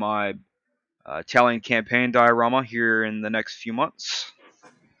on to my Italian campaign diorama here in the next few months.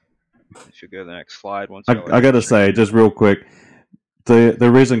 I should go to the next slide once. I gotta say, just real quick, the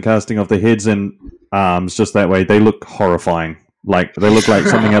resin casting of the heads and arms just that way, they look horrifying. Like they look like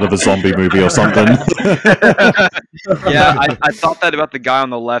something out of a zombie movie or something. Yeah, I thought that about the guy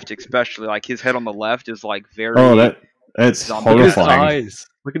on the left, especially. Like his head on the left is like very. Oh, that's Zombie. Look at his horrifying. eyes.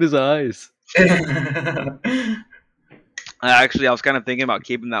 Look at his eyes. Actually, I was kind of thinking about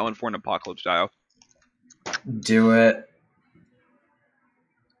keeping that one for an apocalypse dial. Do it.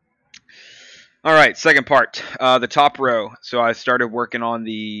 All right, second part, the top row. So I started working on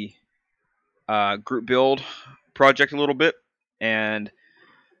the group build project a little bit, and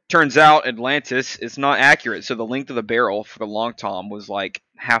turns out Atlantis is not accurate. So the length of the barrel for the long tom was like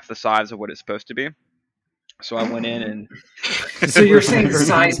half the size of what it's supposed to be. So I went in and So you're saying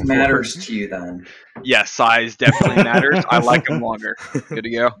size matters to you then? yeah, size definitely matters. I like them longer. Good to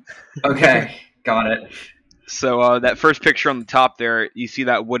go. Okay, got it. So that first picture on the top there, you see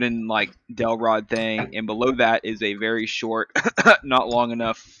that wooden like dowel rod thing, and below that is a very short, not long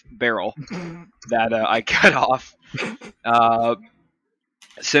enough barrel that I cut off.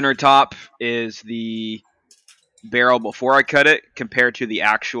 Center top is the barrel before I cut it compared to the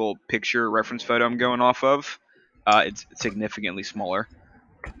actual picture reference photo I'm going off of. It's significantly smaller,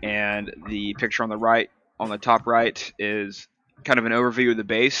 and the picture on the top right is kind of an overview of the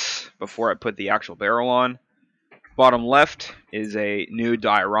base before I put the actual barrel on. Bottom left is a new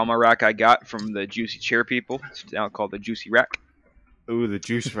diorama rack I got from the Juicy Chair people. It's now called the Juicy Rack. Ooh, the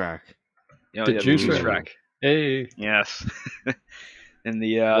juice rack. You know, The yeah, juice juice rack. rack. Hey. Yes. And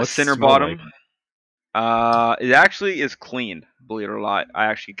the What's it center smell bottom, like? it actually is clean. Believe it or not, I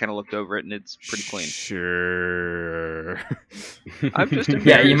actually kind of looked over it and it's pretty clean. Sure. I'm just Yeah,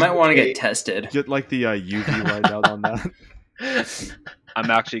 you embarrassed, might want to okay? get tested. Get like the UV light out on that. I'm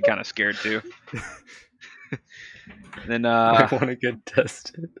actually kind of scared too. Then I want to get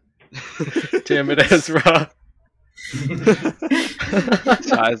tested. Damn it, Ezra.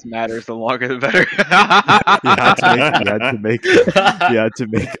 size matters. The longer, the better. You had to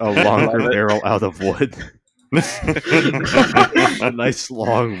make a longer Love it. barrel out of wood. A nice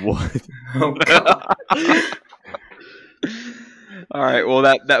long wood. Oh, God. All right. Well,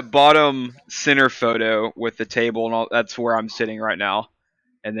 that bottom center photo with the table and all, that's where I'm sitting right now.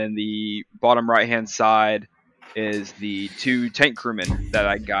 And then the bottom right hand side is the 2 tank crewmen that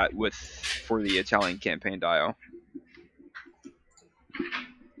I got for the Italian campaign dio.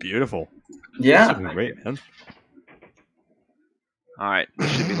 Beautiful. Yeah. That's looking great, man. All right, this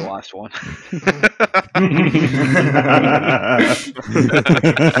should be the last one.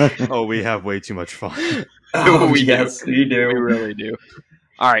 Oh, we have way too much fun. Oh, We do. yes, we We do. really do.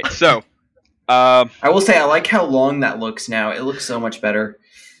 All right, so I will say I like how long that looks now. It looks so much better.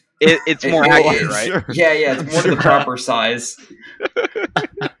 it's more Well, accurate, right? Sure. Yeah, it's more to the proper size.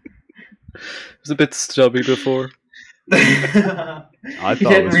 It was a bit stubby before. I thought It it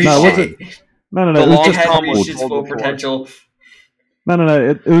hadn't was reached- No, was it? No, The it was long It just hadn't Tom was reached its told full before. potential.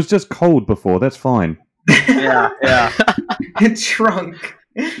 no. It was just cold before. That's fine. Yeah. It shrunk.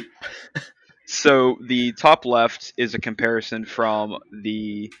 So the top left is a comparison from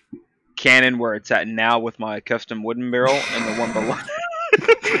the cannon where it's at now with my custom wooden barrel, and the one below.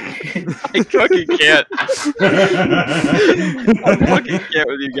 I fucking can't. I fucking can't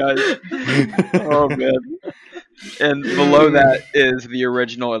with you guys. Oh man. And below that is the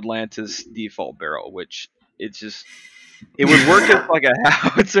original Atlantis default barrel, which it would work as like a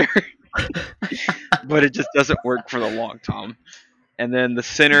howitzer, but it just doesn't work for the long tom. And then the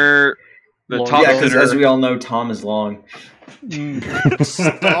center, the Long top Yeah, because center. as we all know, Tom is long.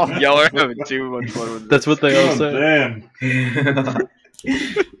 Stop. Y'all are having too much fun with That's this. what they all say. Damn.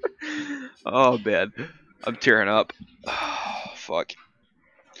 Oh man, I'm tearing up. Oh, fuck.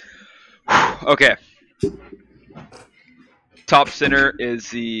 Okay. Top center is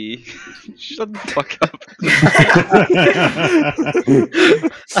the. Shut the fuck up.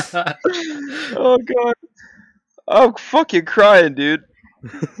 Oh god. I'm fucking crying, dude.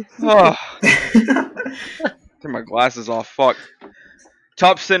 Oh, turn my glasses off. Fuck.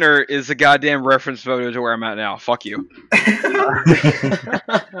 Top center is the goddamn reference photo to where I'm at now. Fuck you.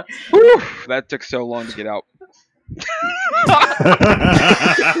 Whew, that took so long to get out.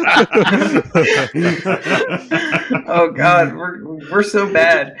 Oh God, we're so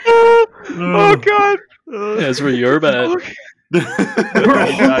bad. Oh god. Ezra, you're bad. We're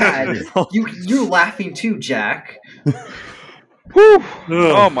all bad. You're laughing too, Jack. Whew.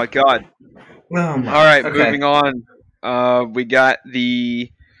 Oh my god. Oh my. All right, Okay. moving on. We got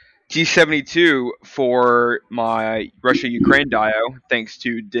the T72 for my Russia-Ukraine dio. Thanks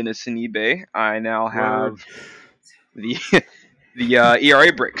to Dennis and eBay, I now have the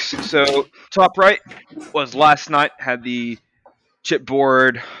ERA bricks. So top right was last night, had the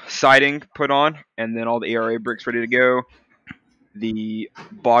chipboard siding put on, and then all the ERA bricks ready to go. The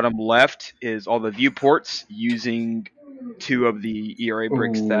bottom left is all the viewports using 2 of the ERA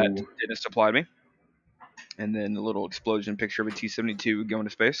bricks that Ooh. Dennis supplied me. And then a little explosion picture of a T-72 going to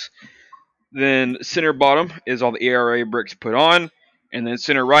space. Then center bottom is all the ERA bricks put on. And then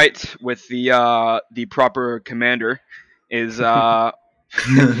center right with the proper commander is the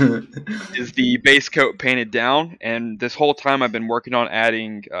base coat painted down. And this whole time I've been working on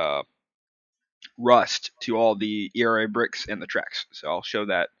adding rust to all the ERA bricks and the tracks. So I'll show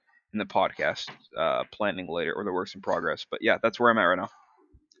that in the podcast planning later, or the works in progress. But yeah, that's where I'm at right now.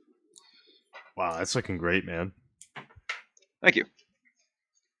 Wow, that's looking great, man. Thank you.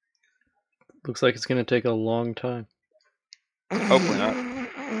 Looks like it's going to take a long time. Hopefully not.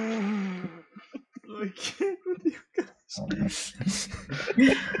 I can't with you guys.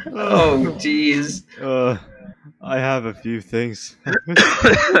 Oh jeez. I have a few things.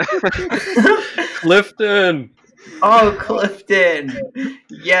 Clifton! Oh, Clifton.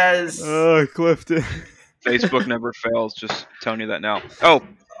 Yes. Clifton. Facebook never fails. Just telling you that now. Oh,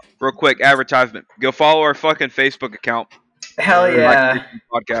 real quick advertisement. Go follow our fucking Facebook account. Hell yeah.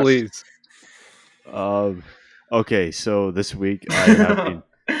 Podcast. Please. Okay, so this week I have been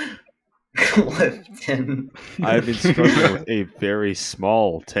Clifton. I've been struggling with a very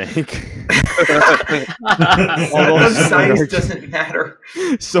small tank. Although size doesn't matter.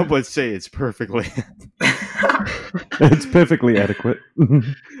 Some would say it's perfectly. It's perfectly adequate.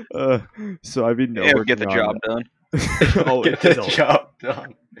 So I've been Yeah, working get the on, job done. Oh, Get the job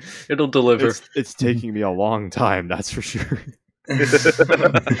done. It'll deliver. It's taking me a long time, that's for sure.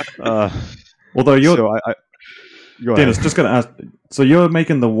 Although you're, So I go Dennis, ahead. just going to ask. So you're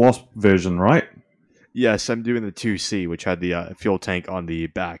making the Wasp version, right? Yes, I'm doing the 2C, which had the fuel tank on the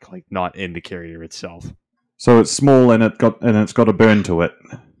back, like not in the carrier itself. So it's small and it's got a burn to it.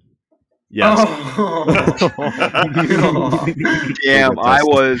 Yes. Oh. Damn, Good I test.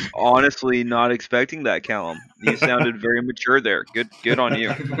 was honestly not expecting that, Callum. You sounded very mature there. Good on you.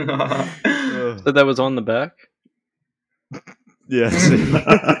 So that was on the back? Yes.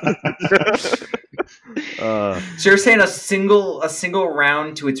 So you're saying a single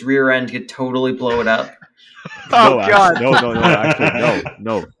round to its rear end could totally blow it up? Oh, no, God. actually,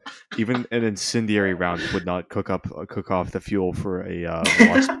 no. Even an incendiary round would not cook off the fuel for a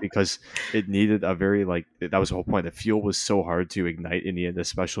Wasp because it needed a very that was the whole point. The fuel was so hard to ignite in the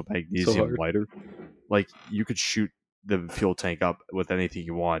special magnesium hard. lighter. Like you could shoot the fuel tank up with anything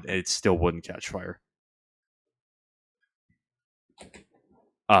you want, and it still wouldn't catch fire.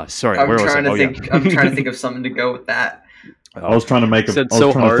 Sorry. I'm where was trying I? to think. I'm trying to think of something to go with that. I was trying to make a. Said I was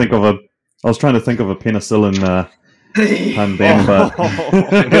so trying to think hard. of a. I was trying to think of a penicillin pun then, but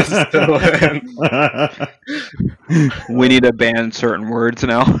We need to ban certain words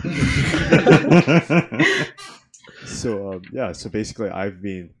now. So so basically, I've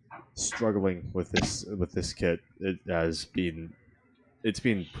been struggling with this kit. It's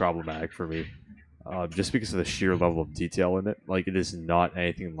been problematic for me, just because of the sheer level of detail in it. Like it is not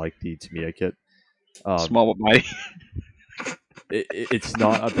anything like the Tamiya kit. Small but mighty. It's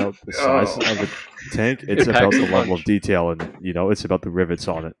not about the size of the tank. It's It about packs the a level punch. of detail, and it's about the rivets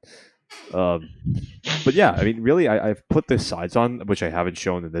on it. But yeah, I mean, really, I've put the sides on, which I haven't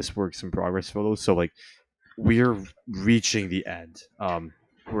shown in this works in progress photos. So like, we're reaching the end,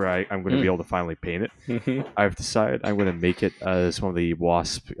 where I'm going to be able to finally paint it. Mhm. I've decided I'm going to make it as one of the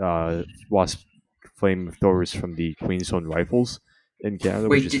Wasp flamethrowers from the Queenstone rifles in Canada,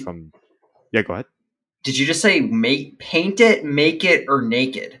 Wait, which is from. Yeah, go ahead. Did you just say paint it, make it, or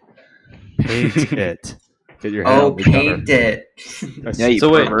naked? Paint it. Get your hand Oh, on the gunner. paint it. That's- Yeah, you So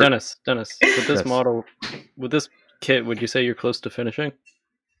wait, pervert. Dennis, with this Yes. model, with this kit, would you say you're close to finishing?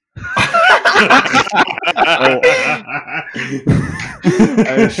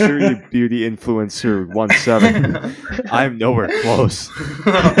 I assure you, beauty influencer 17, I'm nowhere close.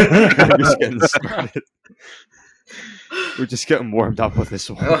 I'm just getting started. We're just getting warmed up with this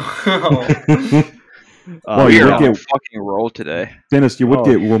one. Well, We you are would on a get fucking roll today. Dennis. You would Oh.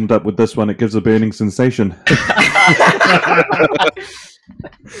 get warmed up with this one. It gives a burning sensation.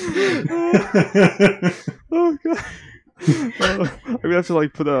 Oh god. I'm gonna have to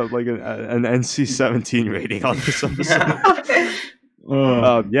put an NC-17 rating on this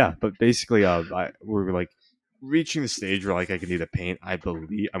episode. Yeah, but basically, we're reaching the stage where I can either paint. I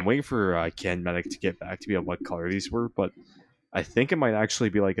believe I'm waiting for Ken Medic to get back to me on what color these were, but I think it might actually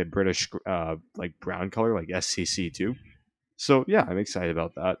be a British brown color, like SCC2. So yeah, I'm excited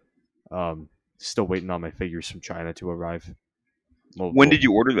about that. Still waiting on my figures from China to arrive. When did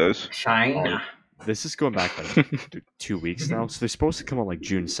you order those? China. This is going back 2 weeks now, so they're supposed to come on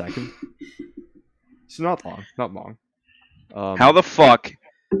June 2nd. So not long. How the fuck?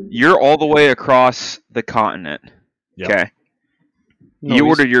 You're all the way across the continent. Yep. Okay. No, You he's-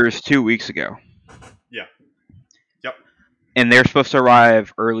 ordered yours 2 weeks ago. Yeah. Yep. And they're supposed to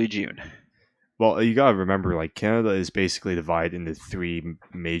arrive early June. Well, you gotta remember, Canada is basically divided into 3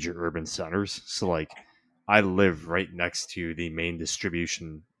 major urban centers. So, I live right next to the main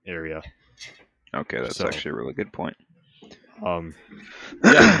distribution area. Okay, that's So- actually a really good point.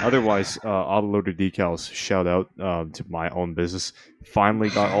 Yeah. Otherwise, autoloader decals. Shout out to my own business. Finally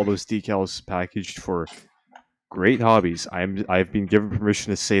got all those decals packaged for Great Hobbies. I've been given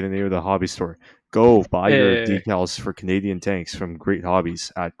permission to say the name of the hobby store. Go buy your Yay. decals for Canadian tanks from Great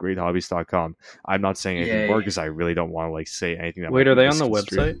Hobbies at greathobbies.com. I'm not saying anything more Yay. because I really don't want to say anything that Wait, might are be they on the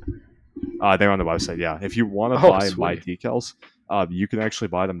misconstrued. website? They're on the website, yeah. If you want to Oh, buy my sweet. decals, you can actually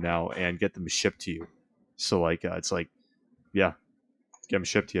buy them now and get them shipped to you. So, it's yeah, get them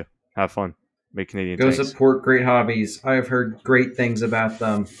shipped to you. Have fun. Make Canadian Go tanks. support Great Hobbies. I've heard great things about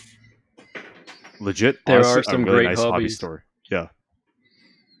them. Legit, There honestly, are some a really great nice hobby hobbies. store. Yeah.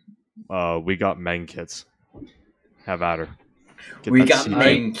 We got Meng kits. Have at her. Get We that got seed.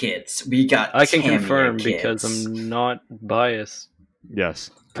 main kits. We got I can Tamiya confirm kits. because I'm not biased. Yes.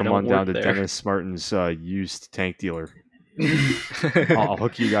 I Come don't on down to work there. Dennis Martin's used tank dealer. I'll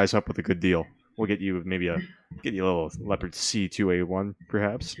hook you guys up with a good deal. We'll get you maybe a little Leopard C2A1,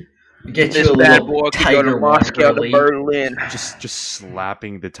 perhaps. Get you This a bad little boy could go to Tiger Moscow to Wonderly. Berlin. Just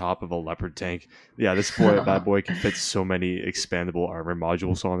slapping the top of a Leopard tank. Yeah, this bad boy can fit so many expandable armor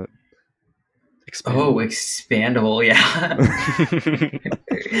modules on it. Oh, expandable, yeah.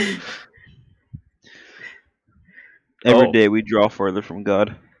 Every day we draw further from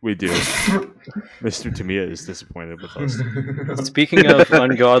God. We do. Mr. Tamiya is disappointed with us. Speaking of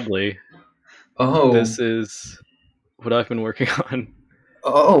ungodly, Oh. this is what I've been working on.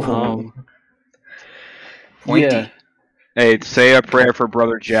 Oh. Pointy. Yeah. Hey, say a prayer for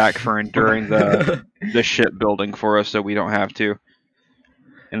Brother Jack for enduring the shipbuilding for us so we don't have to.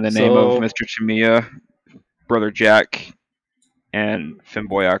 In the name of Mr. Chimiya, Brother Jack, and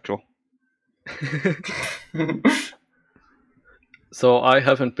Finboy Actual. So I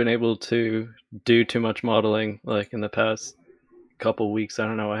haven't been able to do too much modeling like in the past couple weeks. I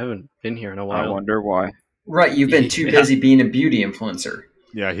don't know. I haven't been here in a while. I wonder why. Right, you've been too Yeah. busy being a beauty influencer.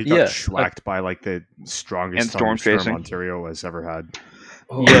 Yeah, he got Yeah, schwacked by like the strongest And storm thunderstorm facing. Ontario has ever had.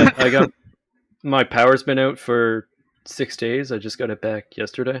 Oh. Yeah, I got my power's been out for 6 days. I just got it back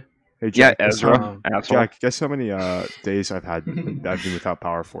yesterday. Hey, Yeah, Jack, guess Ezra, how- asshole. Jack, guess how many days I've been without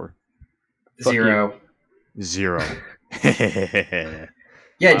power for? Fuck 0. 0. Yeah,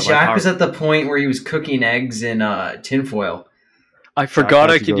 My Jack power- was at the point where he was cooking eggs in tinfoil. I forgot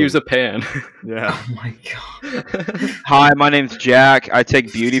had I to could go- use a pan. Yeah. Oh my god. Hi, my name's Jack. I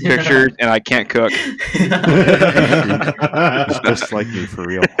take beauty pictures and I can't cook. It's just like me, for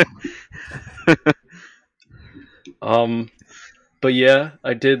real. But yeah,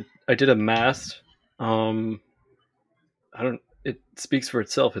 I did a mast. It speaks for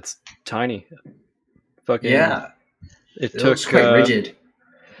itself. It's tiny. Fucking Yeah, It it looks took quite rigid.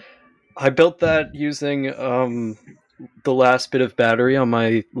 I built that using the last bit of battery on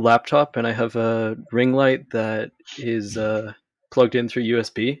my laptop, and I have a ring light that is plugged in through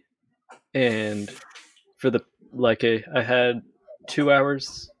USB. And for I had 2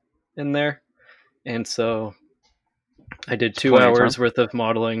 hours in there, and so I did 2 Plenty of hours worth of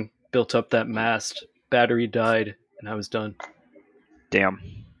modeling, built up that mast, battery died, and I was done. Damn.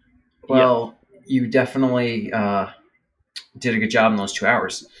 Well, you definitely did a good job in those 2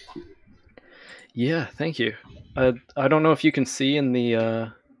 hours. Yeah, thank you. I don't know if you can see in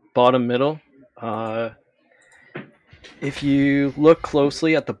the bottom middle. If you look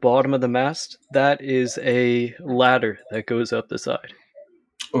closely at the bottom of the mast, that is a ladder that goes up the side.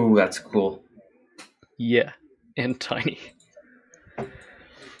 Oh, that's cool. Yeah, and tiny.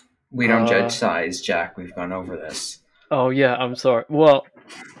 We don't judge size, Jack. We've gone over this. Oh yeah, I'm sorry. Well,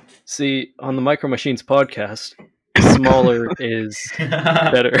 see, on the Micro Machines podcast, smaller is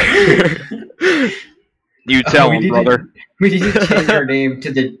better. You tell we him, need to- brother. We need to change our name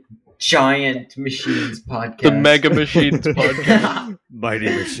to the Giant Machines podcast. The Mega Machines podcast. Mighty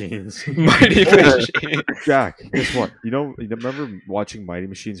Machines. Mighty Machines. Jack, guess what? You remember watching Mighty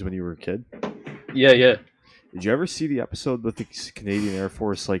Machines when you were a kid? Yeah, yeah. Did you ever see the episode with the Canadian Air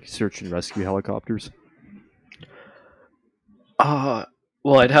Force, like, search and rescue helicopters?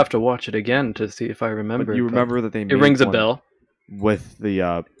 Well, I'd have to watch it again to see if I remember. But you but remember that they made it rings a one bell. with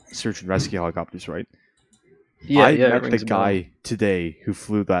the search and rescue helicopters, right? Yeah, I yeah. met it the rings a bell. guy today who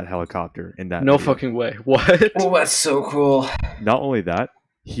flew that helicopter in that No video. fucking way. What? Oh, that's so cool. Not only that,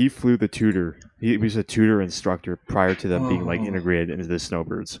 he flew the tutor. He was a tutor instructor prior to them being like Oh. integrated into the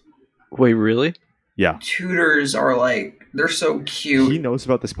Snowbirds. Wait, really? Yeah, Tutors are like, they're so cute. he knows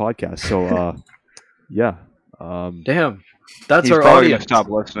about this podcast. So, yeah. Damn. That's He's our probably gonna audience. stop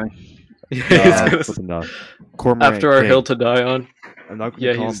listening. He's uh, gonna- flipping, Cormorant after our King. hill to die on. I'm not going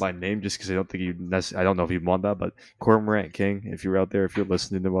Yeah, to call him he's- by name just because I don't think I don't know if he'd want that. But Cormorant King, if you're out there, if you're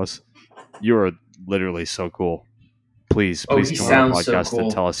listening to us, you are literally so cool. Please Oh, come he on the sounds so podcast cool.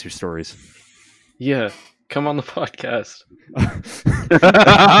 and tell us your stories. Yeah. Come on the podcast.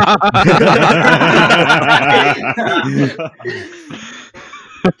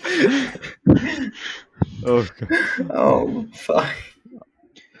 Oh, God. Oh, fuck.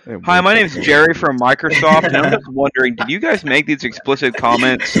 Hey, Hi, wait. my name's Jerry from Microsoft, and I'm just wondering, did you guys make these explicit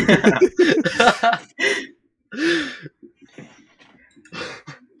comments?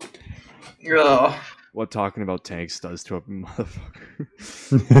 Oh. What talking about tanks does to a motherfucker.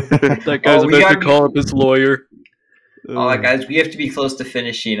 That guy's Oh, we about to gotta call up his lawyer. All right, guys, we have to be close to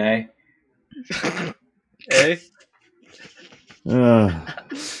finishing, eh? Eh?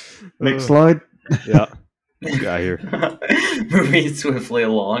 Next slide. Yeah. Yeah, here. Moving swiftly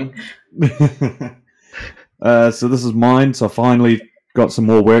along. So this is mine. So I finally got some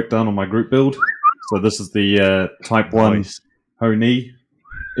more work done on my group build. So this is the Type 1 Nice. Honi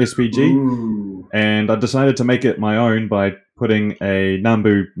SPG. Ooh. And I decided to make it my own by putting a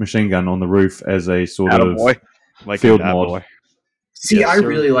Nambu machine gun on the roof as a sort of Attaboy. Like field that mod. boy. See, Yes, I sir.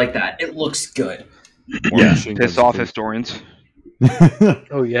 really like that. It looks good. More Yeah. machine Piss guns, off too. historians.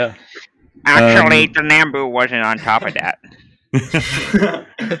 Oh yeah. Actually, the Nambu wasn't on top of that.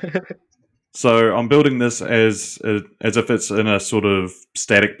 So I'm building this as if it's in a sort of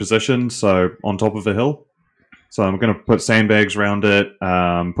static position, so on top of a hill. So I'm going to put sandbags around it,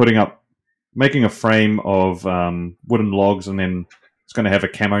 making a frame of wooden logs, and then it's going to have a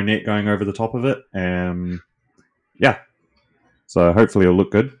camo net going over the top of it. Yeah. So hopefully it'll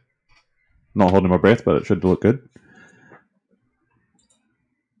look good. Not holding my breath, but it should look good.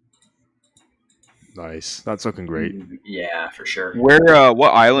 Nice. That's looking great. Yeah, for sure. Where? What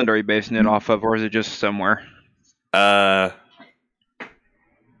island are you basing it off of, or is it just somewhere? I'm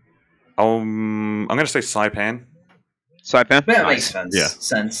going to say Saipan. Saipan? That Nice. makes sense. Yeah.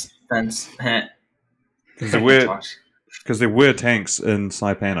 Sense. Heh. Because there were tanks in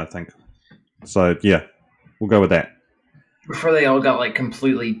Saipan, I think. So yeah, we'll go with that. Before they all got like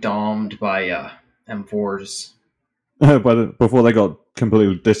completely domed by M4s. Before they got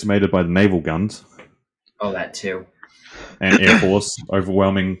completely decimated by the naval guns Oh, that too. and Air Force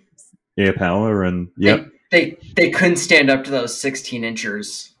overwhelming air power, and yep. They couldn't stand up to those 16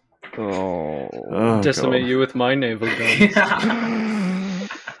 inchers. Oh, Decimate God. you with my naval gun.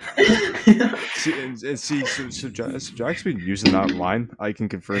 So Jack's been using that line. I can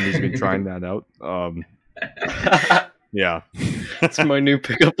confirm he's been trying that out. Yeah. That's my new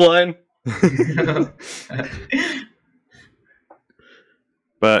pickup line.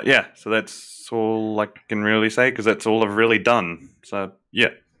 But yeah, so that's all I can really say because that's all I've really done. So yeah.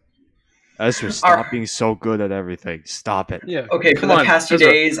 Ezra, stop being so good at everything. Stop it. Yeah. Okay, for Come the on, past few Ezra.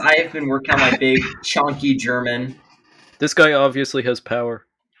 days, I have been working on my big, chunky German. This guy obviously has power.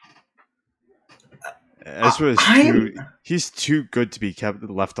 Ezra is he's too good to be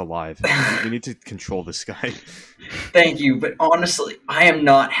left alive. We need to control this guy. Thank you, but honestly, I am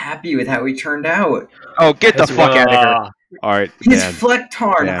not happy with how he turned out. Oh, get the fuck out of here! All right, His man.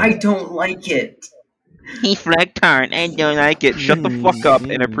 Flecktarn, Man. I don't like it. He Flecktarn and don't like it. Shut the fuck up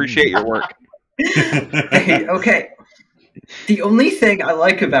and appreciate your work. Hey, okay. The only thing I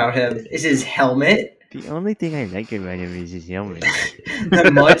like about him is his helmet, The only thing I like about him is his helmet.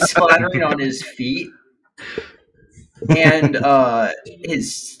 the mud splattering on his feet, and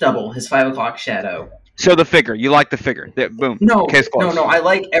his stubble, his 5 o'clock shadow. So the figure, you like the figure? Boom. No, Case closed. no, I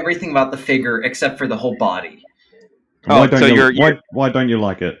like everything about the figure except for the whole body. Oh, so why don't you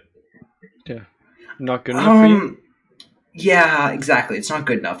like it? Not good enough for you? Yeah, exactly. It's not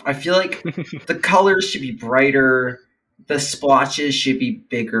good enough. I feel like the colors should be brighter. The splotches should be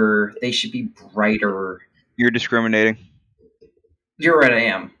bigger. They should be brighter. You're discriminating. You're right, I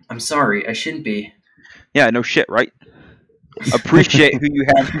am. I'm sorry. I shouldn't be. Yeah, no shit, right? Appreciate who you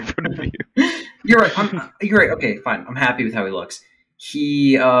have in front of you. You're right. You're right. Okay, fine. I'm happy with how he looks.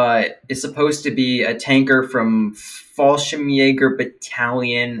 He is supposed to be a tanker from Fallschirmjäger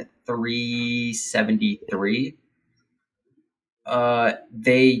Battalion 373.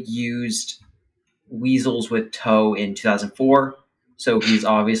 They used weasels with tow in 2004, so he's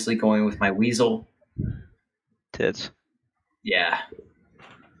obviously going with my weasel. Tits. Yeah.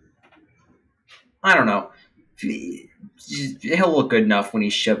 I don't know. He'll look good enough when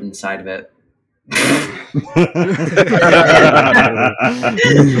he's shoved inside of it.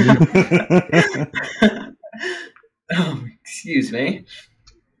 Oh, excuse me.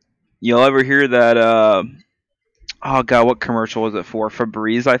 You'll ever hear that? Oh god, what commercial was it for?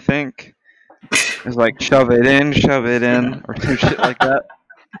 Febreze, I think. It's like shove it in, or some shit like that.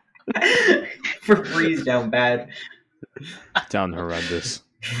 Febreze down bad. Down horrendous.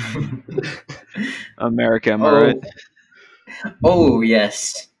 America, am I right? Oh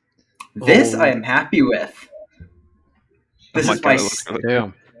yes. This Oh. I am happy with. This Oh my is God, it looks good.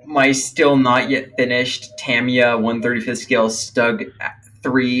 Damn. my still not yet finished Tamiya 135th scale Stug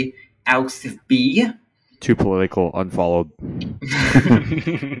 3 Aux B. Too political. Unfollowed.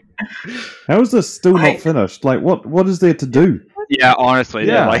 How is this still I- not finished? Like, what is there to do? Yeah, honestly,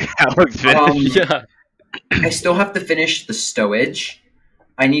 Yeah. like that looks finished. Yeah. I still have to finish the stowage.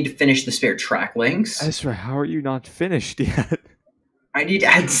 I need to finish the spare track links. Ezra, how are you not finished yet? I need to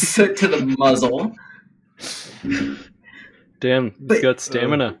add soot to the muzzle. Damn, But- he's got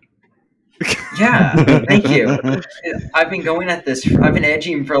stamina. Yeah, thank you. I've been going at this. I've been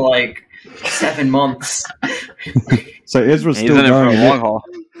edging for like 7 months. So Ezra's He's still in it for going. a long haul.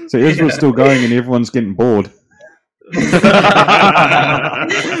 So Ezra's still going, and everyone's getting bored.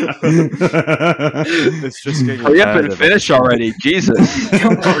 It's just getting Hurry up and repetitive. finish already, Jesus.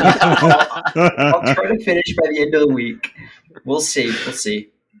 Don't worry. I'll try to finish by the end of the week. We'll see. We'll see.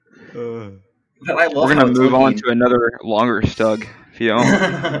 Uh, But I love We're how gonna it's move on looking. to another longer stug. If you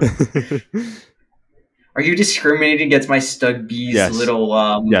don't, Are you discriminating against my Stug B's Yes. little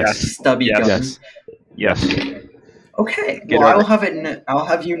Yes. stubby Yes. gun? yes. yes. Okay. Get Well, over I'll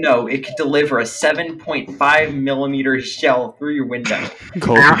have you know it could deliver a 7.5 millimeter shell through your window.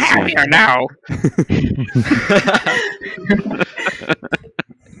 Cold and sea. now.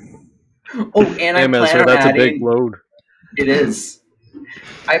 Oh, and I Damn, plan Ezra, on that's a adding. big load. It is.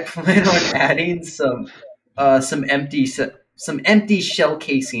 I plan on adding some empty shell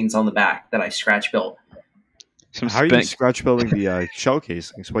casings on the back that I scratch built. Some How are you spent. scratch building the shell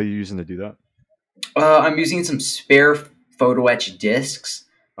casings? What are you using to do that? I'm using some spare photo etch discs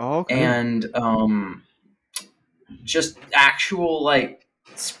Oh, okay. and just actual like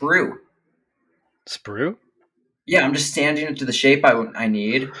sprue. Sprue? Yeah, I'm just sanding it to the shape I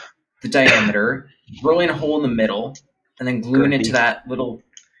need, the diameter, drilling a hole in the middle, and then gluing it to Girthy. that little.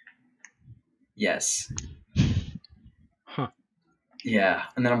 Yes. Huh. Yeah,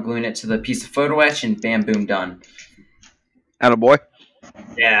 and then I'm gluing it to the piece of photo etch, and bam, boom, done. Attaboy.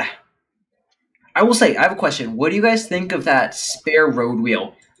 Yeah. I will say, I have a question. What do you guys think of that spare road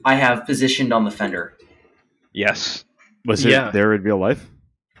wheel I have positioned on the fender? Yes. Was it Yeah. there in real life?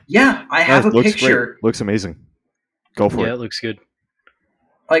 Yeah, I have a looks picture. Great. Looks amazing. Go for Yeah, it. it looks good.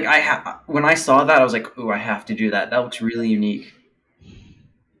 Like when I saw that, I was like, "Ooh, I have to do that. That looks really unique."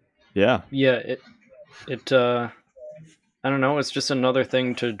 Yeah. Yeah, it I don't know, it's just another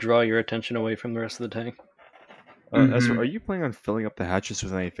thing to draw your attention away from the rest of the tank. Ezra, Mhm. are you planning on filling up the hatches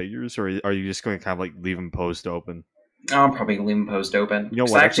with any figures, or are you just going to kind of like leave them posed open? I'm probably gonna leave them posed open. You know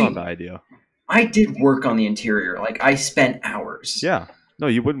 'Cause what? That's actually, not a bad idea. I did work on the interior. Like I spent hours. Yeah. No,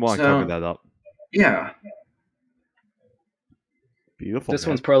 you wouldn't want to So- cover that up. Yeah. Beautiful. This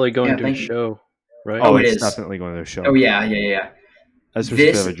man. one's probably going Yeah, to a thank you. show, right? Oh, Oh, it it's is. definitely going to show. Oh yeah. Ezra's a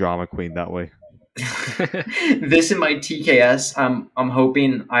bit This- of a drama queen that way. This in my TKS. I'm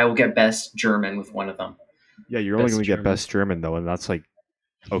hoping I will get best German with one of them. Yeah, you're only Best going to get German. best German though, and that's like,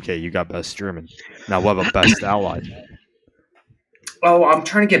 okay, you got best German. Now what about best ally? Oh, I'm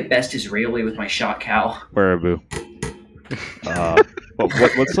trying to get best Israeli with my shot cow. Wereaboo.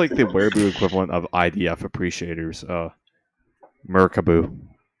 What's like the Wereaboo equivalent of IDF appreciators? Merkaboo.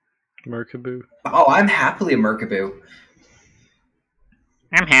 Merkaboo. Oh, I'm happily a Merkaboo.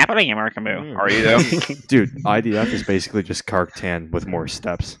 I'm happily a Merkaboo. Are you though? Dude, IDF is basically just Kark-Tan with more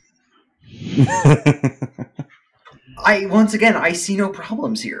steps. Once again, I see no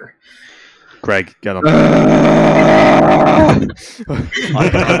problems here. Greg, get him.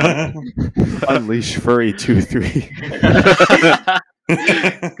 Unleash Furry 2-3.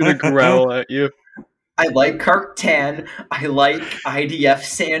 Gonna growl at you. I like Kark-Tan. I like IDF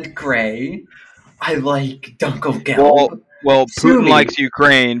Sand Gray. I like Dunkelgelb. Well, Sue Putin me. likes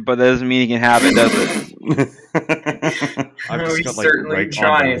Ukraine, but that doesn't mean he can have it, does it? I've No, just he's got like certainly Greg on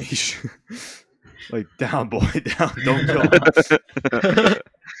trying. the leash. Like, down, boy, down. Don't kill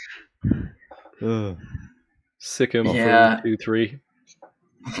him. Ugh. Sick him Yeah. for 2-3.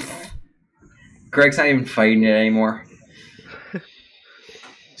 Greg's not even fighting it anymore.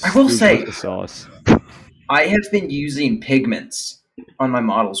 I will Stew's say- with the sauce. I have been using pigments on my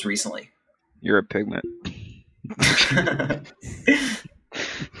models recently. You're a pigment.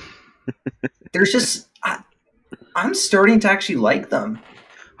 There's just I'm starting to actually like them.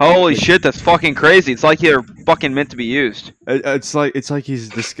 Holy shit, that's fucking crazy. It's like they're fucking meant to be used. It's like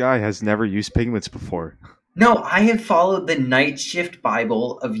this guy has never used pigments before. No, I have followed the night shift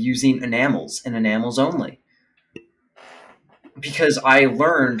Bible of using enamels and enamels only. Because I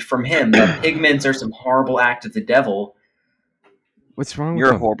learned from him that pigments are some horrible act of the devil. What's wrong You're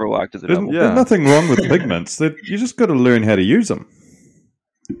a with him? horrible act of the There's, devil. Yeah. there's nothing wrong with pigments. You just got to learn how to use them.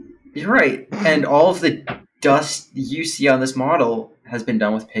 You're right. And all of the dust you see on this model has been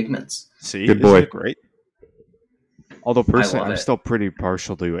done with pigments. See, Good isn't boy. it great? Although personally, love I'm it. still pretty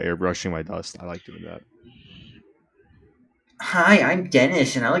partial to airbrushing my dust. I like doing that. Hi, I'm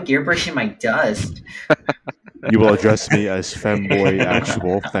Dennis, and I like airbrushing my dust. You will address me as femboy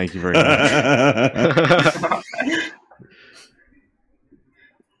actual. Thank you very much.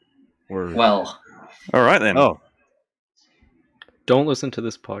 Word. Well, All right then. Oh, Don't listen to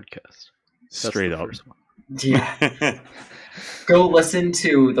this podcast. That's straight the up. first one. yeah. Go listen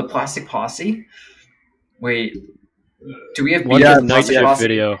to the Plastic Posse. Wait, do we have Watch beef the with night Plastic shift Posse?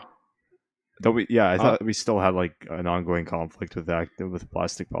 video. I thought we still had like an ongoing conflict with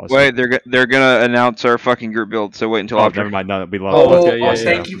Plastic Posse. Wait, they're gonna announce our fucking group build. So wait until Oh, after. never mind. No, we love Oh, Plastic okay, yeah, Posse.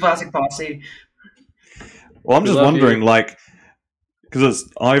 Thank you, Plastic Posse. Well, I'm We just love wondering, you. like, because it's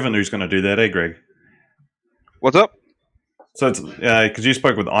Ivan who's going to do that, eh, Greg? What's up? So it's because you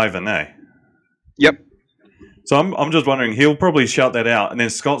spoke with Ivan, eh? Yep. So I'm just wondering, he'll probably shout that out, and then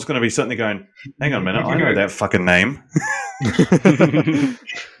Scott's going to be sitting there going, "Hang on a minute, I know that fucking name."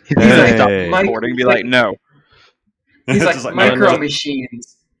 He's like, stop Hey. recording. Be like, no. He's like, Just like, Micro no,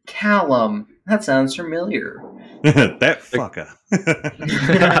 Machines. Callum. That sounds familiar. that fucker.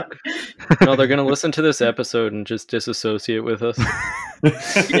 No, they're gonna listen to this episode and just disassociate with us.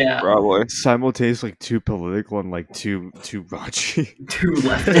 Yeah. Probably. Simultaneously, like too political and like too raunchy. Too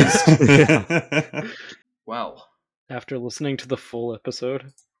leftist. Yeah. Wow. After listening to the full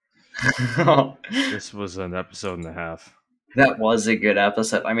episode, This was an episode and a half. That was a good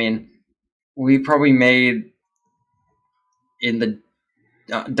episode. I mean, we probably made in the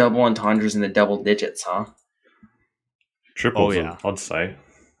double entendres in the double digits, huh? Triples, Oh, yeah. I'd say.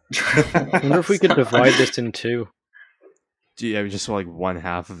 I wonder if we could divide this in two. Yeah, just so like one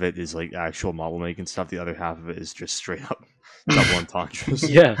half of it is like actual model making stuff, the other half of it is just straight up double entendres.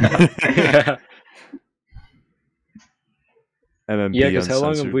 Yeah. Yeah. MMP Yeah, because how long have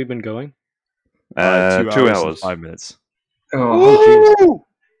uncensored. we been going? 2 and hours. 5 minutes. Oh, jeez.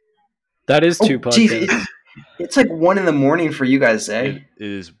 That is two geez, podcasts. it's like 1 a.m. for you guys, eh? It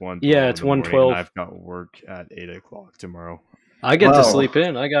is 1:12. Yeah, it's in the morning, 1:12. and I've got work at 8 o'clock tomorrow. I get to Wow. sleep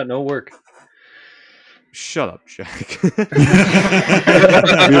in. I got no work. Shut up, Jack.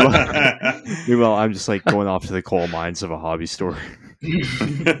 Meanwhile, I'm just like going off to the coal mines of a hobby store.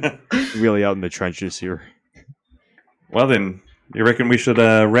 Really out in the trenches here. Well then, you reckon we should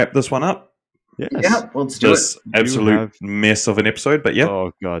wrap this one up? Yes. Yeah, let's do This absolute have- mess of an episode, but yeah.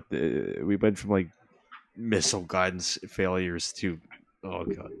 Oh god, we went from like missile guidance failures to god,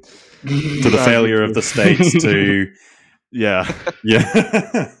 it. To the failure of the states to yeah.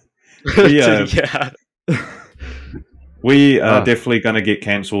 yeah. Yeah. We are definitely going to get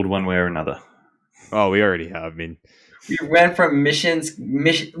cancelled one way or another. Oh, we already have. I mean, We went from mission.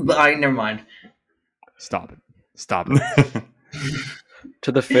 Never mind. stop it.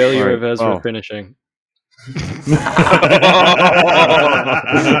 To the failure Alright, of Ezra oh. finishing.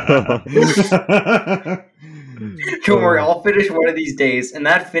 Don't worry, I'll finish one of these days, and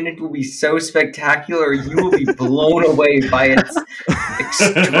that finish will be so spectacular, you will be blown away by its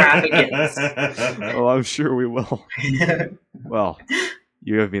extravagance. Oh, I'm sure we will. Well,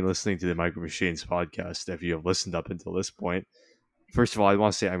 you have been listening to the Micro Machines podcast. If you have listened up until this point, first of all, I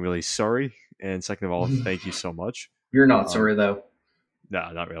want to say I'm really sorry, and second of all, thank you so much. You're not sorry, though.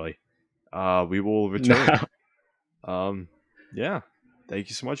 No, not really. We will return. Nah, Yeah. Thank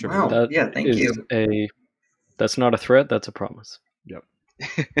you so much, Wow. everyone. that Yeah, thank is you. that's not a threat, that's a promise.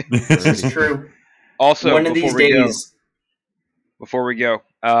 This is true. Also, One of these before we go,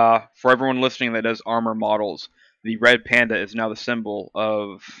 for everyone listening that does armor models, the red panda is now the symbol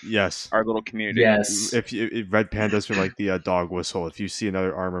of Yes. our little community. Yes. If red pandas are like the dog whistle, if you see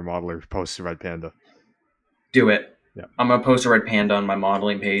another armor modeler, post a red panda. Do it. Yeah. I'm gonna post a red panda on my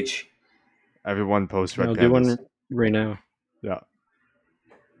modeling page. Everyone post red I'll pandas. do one right now. Yeah.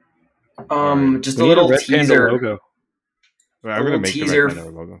 Just We a need little red panda teaser. logo. Well, I'm gonna little make teaser the red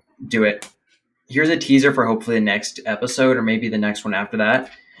panda logo. Do it. Here's a teaser for hopefully the next episode, or maybe the next one after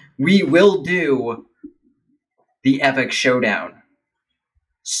that. We will do the epic showdown.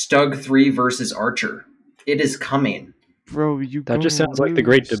 Stug 3 versus Archer. It is coming. Bro, you That just sounds like the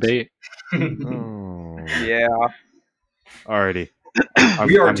great debate. Oh. Yeah. Alrighty.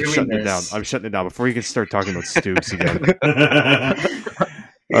 We are I'm doing shutting it down. this. I'm shutting it down before you can start talking about Stoops again.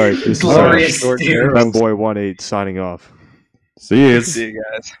 Alright, this Glorious is Short Stoops. arrows. Boy 18 signing off. See you. See you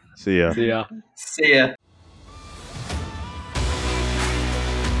guys. See ya. Yeah. See ya.